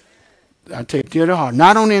 I take dear to heart,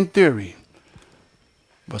 not only in theory,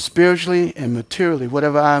 but spiritually and materially, what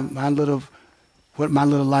my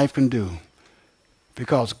little life can do.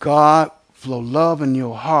 Because God flow love in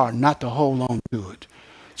your heart, not to hold on to it.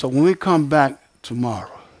 So when we come back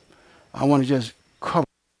tomorrow, I want to just cover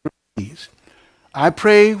these. I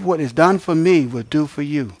pray what is done for me will do for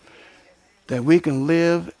you, that we can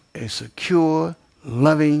live a secure,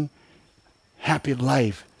 loving, happy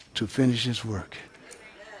life to finish this work.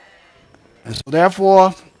 And so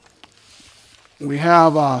therefore, we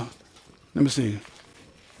have, let me see,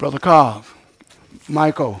 Brother Cobb,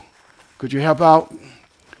 Michael, could you help out?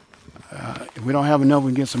 If we don't have enough, we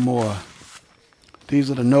can get some more.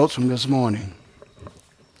 These are the notes from this morning.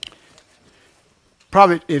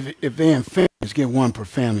 Probably, if they're in families, get one per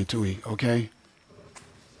family to eat, okay?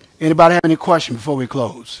 Anybody have any question before we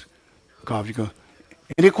close? Cobb, you go.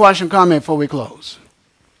 Any question, comment before we close?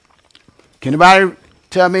 Can anybody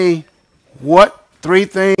tell me what 3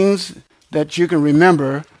 things that you can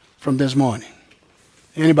remember from this morning?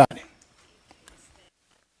 Anybody?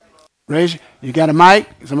 Raise. You got a mic?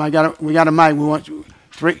 We got a mic. We want you.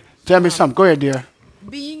 3. Tell me something. Go ahead, dear.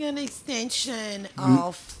 Being an extension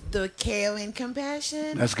of the care and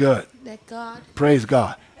compassion. That's good. That God. Praise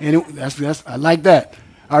God. That's I like that.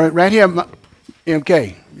 All right, right here,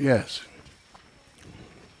 MK. Yes.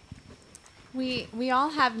 We all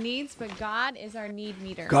have needs, but God is our need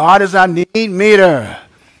meter. God is our need meter.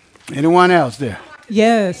 Anyone else there?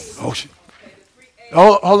 Yes.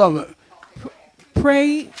 Oh, hold on.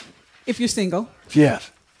 Pray if you're single.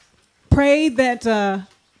 Yes. Pray that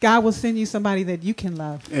God will send you somebody that you can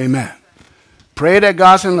love. Amen. Pray that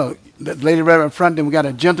God send. Look, the lady right in front. Then we got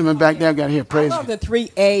a gentleman back there. We got here. Praise. I love the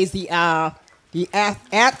 3 A's. The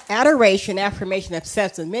adoration, affirmation,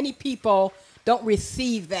 acceptance. Many people don't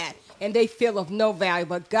receive that, and they feel of no value.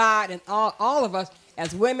 But God and all of us,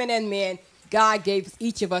 as women and men, God gave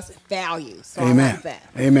each of us values. So Amen. I like that.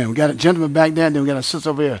 Amen. We got a gentleman back there, and then we got a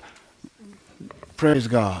sister over here. Praise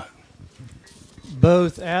God.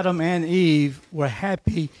 Both Adam and Eve were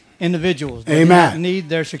happy individuals. They Amen. did not need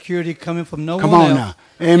their security coming from no Come one on else.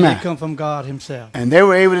 now. Amen. It come from God himself. And they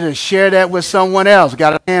were able to share that with someone else.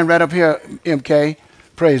 Got a hand right up here, MK.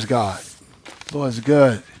 Praise God. Lord is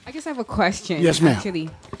good. I just have a question. Yes, ma'am. Actually,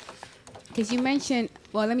 because you mentioned.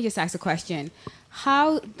 Well, let me just ask a question.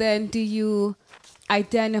 How then do you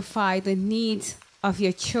identify the needs of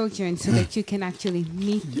your children so that you can actually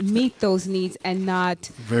meet those needs and not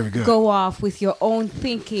Very good. go off with your own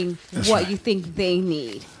thinking That's what right. you think they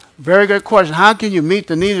need? Very good question. How can you meet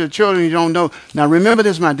the needs of the children you don't know? Now, remember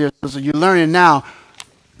this, my dear sister. You're learning now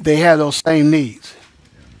they have those same needs.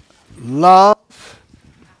 Love,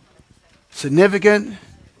 significance,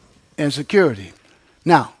 and security.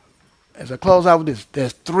 Now, as I close out with this,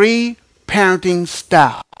 there's three parenting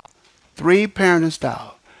styles. Three parenting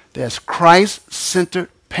styles. There's Christ-centered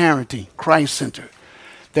parenting, Christ-centered.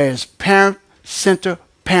 There's parent-centered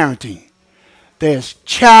parenting. There's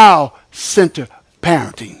child-centered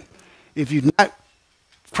parenting. If you're not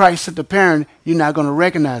Christ-centered parent, you're not going to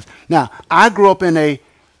recognize. Now, I grew up in a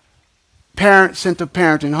parent-centered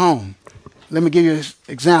parenting home. Let me give you an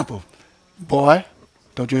example. Boy,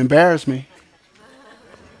 don't you embarrass me.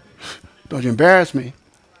 Don't you embarrass me.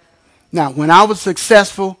 Now, when I was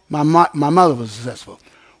successful, my mother was successful.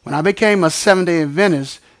 When I became a Seventh-day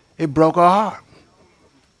Adventist, it broke her heart.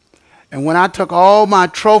 And when I took all my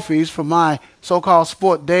trophies from my so-called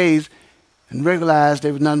sport days and realized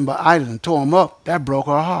they were nothing but idols and tore them up, that broke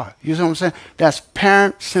her heart. You see what I'm saying? That's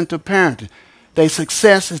parent-centered parenting. Their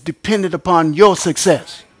success is dependent upon your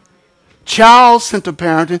success. Child-centered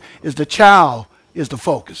parenting is the child is the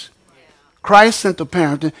focus. Christ-centered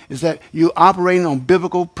parenting is that you're operating on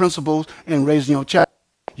biblical principles and raising your child.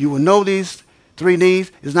 You will know these three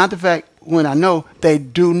needs. It's not the fact when I know they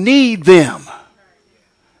do need them.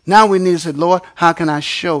 Now we need to say, Lord, how can I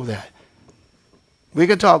show that? We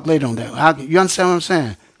can talk later on that. You understand what I'm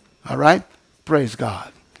saying? All right? Praise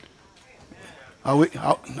God. Are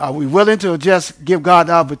we willing to just give God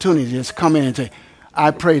the opportunity to just come in and say, I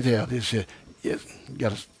pray there this shit. Yes, you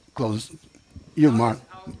got to close. You,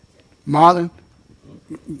 Marlon?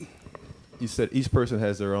 You said each person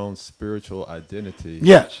has their own spiritual identity.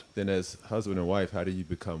 Yes. Then as husband and wife, how do you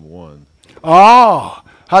become one? Oh,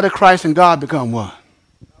 how did Christ and God become one?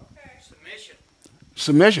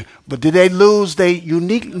 Submission. But did they lose their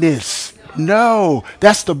uniqueness? No.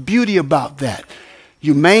 That's the beauty about that.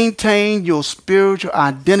 You maintain your spiritual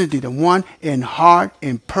identity, the one in heart,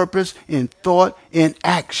 in purpose, in thought, in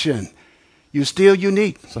action. You're still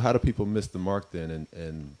unique. So how do people miss the mark then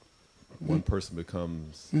and one person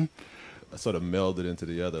becomes sort of melded into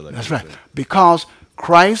the other? Like that's right. Because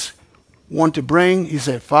Christ wanted to bring, he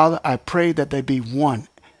said, Father, I pray that they be one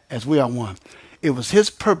as we are one. It was his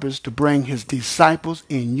purpose to bring his disciples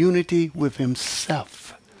in unity with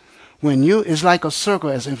himself. It's like a circle,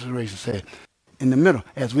 as Inspiration said, in the middle.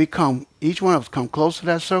 As we come, each one of us come close to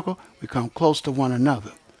that circle, we come close to one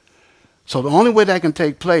another. So the only way that can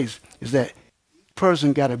take place is that each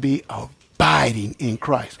person got to be abiding in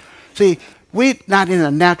Christ. See, we're not in a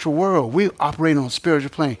natural world. We operate on a spiritual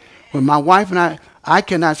plane. When my wife and I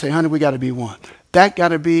cannot say, honey, we got to be one. That got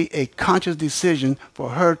to be a conscious decision for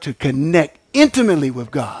her to connect intimately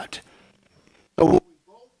with God. So when we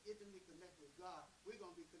both intimately connect with God, we're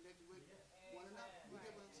going to be connected with one another. You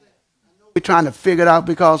get what I'm saying? I know we're trying to figure it out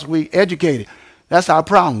because we educated. That's our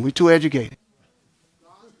problem. We're too educated.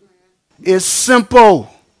 It's simple.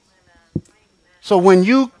 So when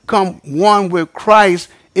you come one with Christ,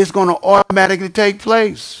 it's going to automatically take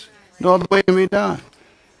place. No other way it can be done.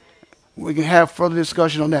 We can have further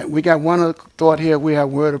discussion on that. We got one other thought here. We have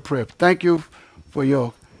word of prayer. Thank you for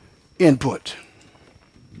your input.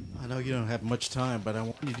 I know you don't have much time, but I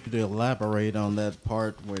want you to elaborate on that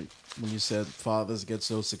part where when you said fathers get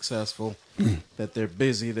so successful that they're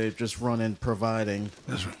busy, they're just running, providing.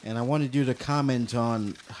 That's right. And I wanted you to comment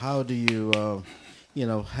on how do you,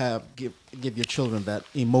 give your children that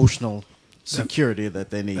emotional security that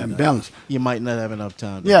they need. And balance. You might not have enough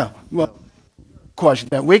time. Yeah. Well, question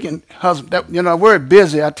that we can husband. That, the word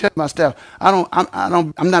busy. I tell my staff,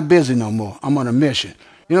 I'm not busy no more. I'm on a mission.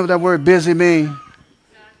 You know what that word busy means?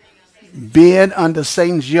 Being under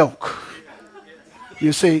Satan's yoke.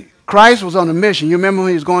 You see, Christ was on a mission. You remember when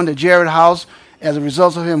he was going to Jared's house as a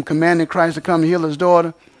result of him commanding Christ to come heal his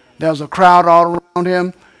daughter? There was a crowd all around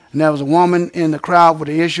him, and there was a woman in the crowd with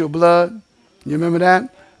the issue of blood. You remember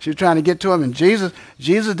that? She was trying to get to him, and Jesus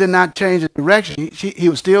did not change the direction. He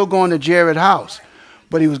was still going to Jared's house,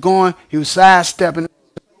 but he was sidestepping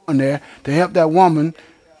on there to help that woman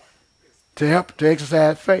to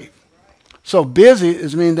exercise faith. So busy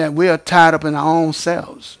is mean that we are tied up in our own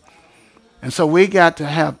selves. And so we got to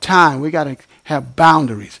have time. We got to have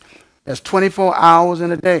boundaries. That's 24 hours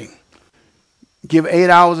in a day. Give 8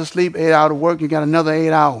 hours of sleep, 8 hours of work, you got another 8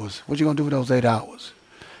 hours. What you going to do with those 8 hours?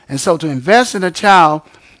 And so to invest in a child,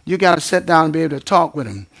 you got to sit down and be able to talk with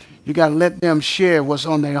them. You got to let them share what's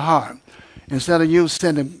on their heart. Instead of you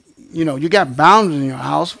sending, you got boundaries in your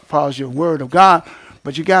house as far as your word of God,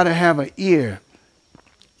 but you got to have an ear.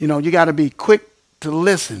 You got to be quick to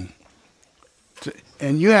listen.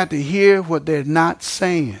 And you have to hear what they're not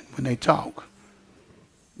saying when they talk.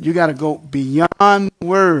 You got to go beyond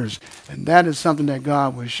words, and that is something that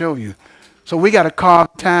God will show you. So we got to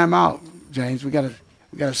carve time out, James. We got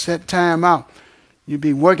to set time out. You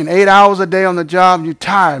be working 8 hours a day on the job, you're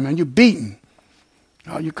tired, man. You're beaten.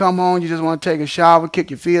 You come home, you just want to take a shower, kick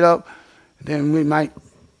your feet up, and then we might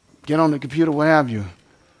get on the computer, what have you.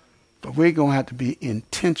 But we're going to have to be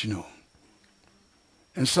intentional.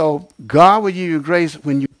 And so God will give you grace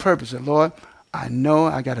when you purpose it. Lord, I know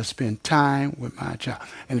I got to spend time with my child.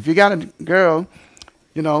 And if you got a girl,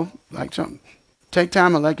 like something, take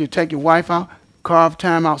time, like you take your wife out, carve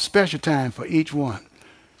time out, special time for each one.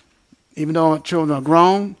 Even though our children are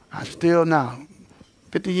grown, I still now,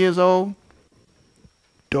 50 years old,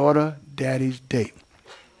 daughter, daddy's date.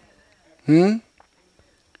 And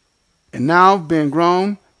now, being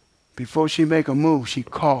grown, before she make a move, she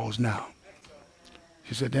calls now.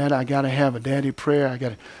 She said, Dad, I got to have a daddy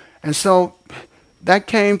prayer. And so that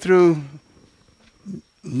came through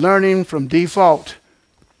learning from default,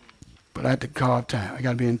 but I had to carve time. I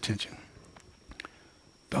got to be intentional.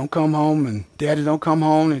 Don't come home and daddy don't come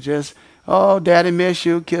home and just, oh, daddy miss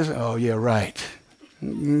you, kiss. Oh, yeah, right.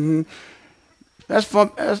 Mm-hmm.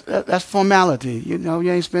 That's formality.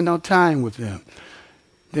 You ain't spend no time with them.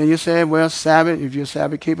 Then you say, well, Sabbath, if you're a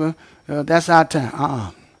Sabbath keeper, that's our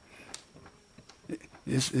time.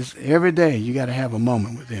 It's every day you got to have a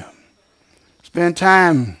moment with them. Spend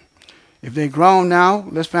time. If they're grown now,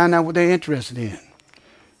 let's find out what they're interested in.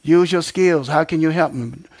 Use your skills. How can you help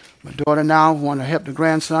them? My daughter now want to help the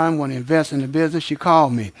grandson, want to invest in the business. She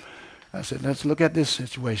called me. I said, let's look at this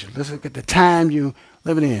situation. Let's look at the time you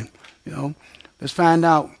living in. Let's find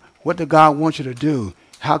out what the God wants you to do.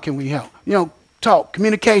 How can we help? Talk,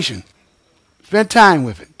 communication. Spend time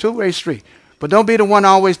with it. Two-way street. But don't be the one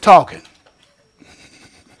always talking.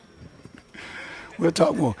 We'll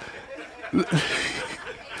talk more.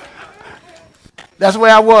 That's the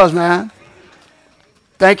way I was, man.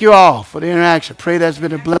 Thank you all for the interaction. Pray that's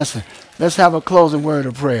been a blessing. Let's have a closing word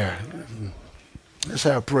of prayer. Let's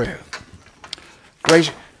have a prayer.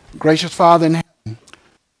 Gracious Father in heaven,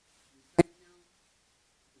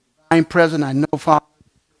 I'm present. I know, Father,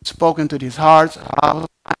 spoken to these hearts.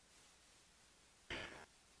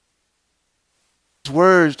 His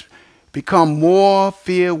words become more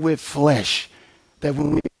filled with flesh. That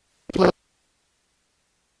when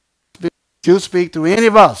you speak to any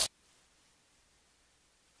of us,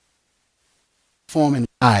 forming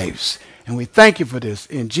lives. And we thank you for this.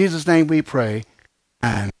 In Jesus' name we pray.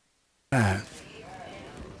 Amen.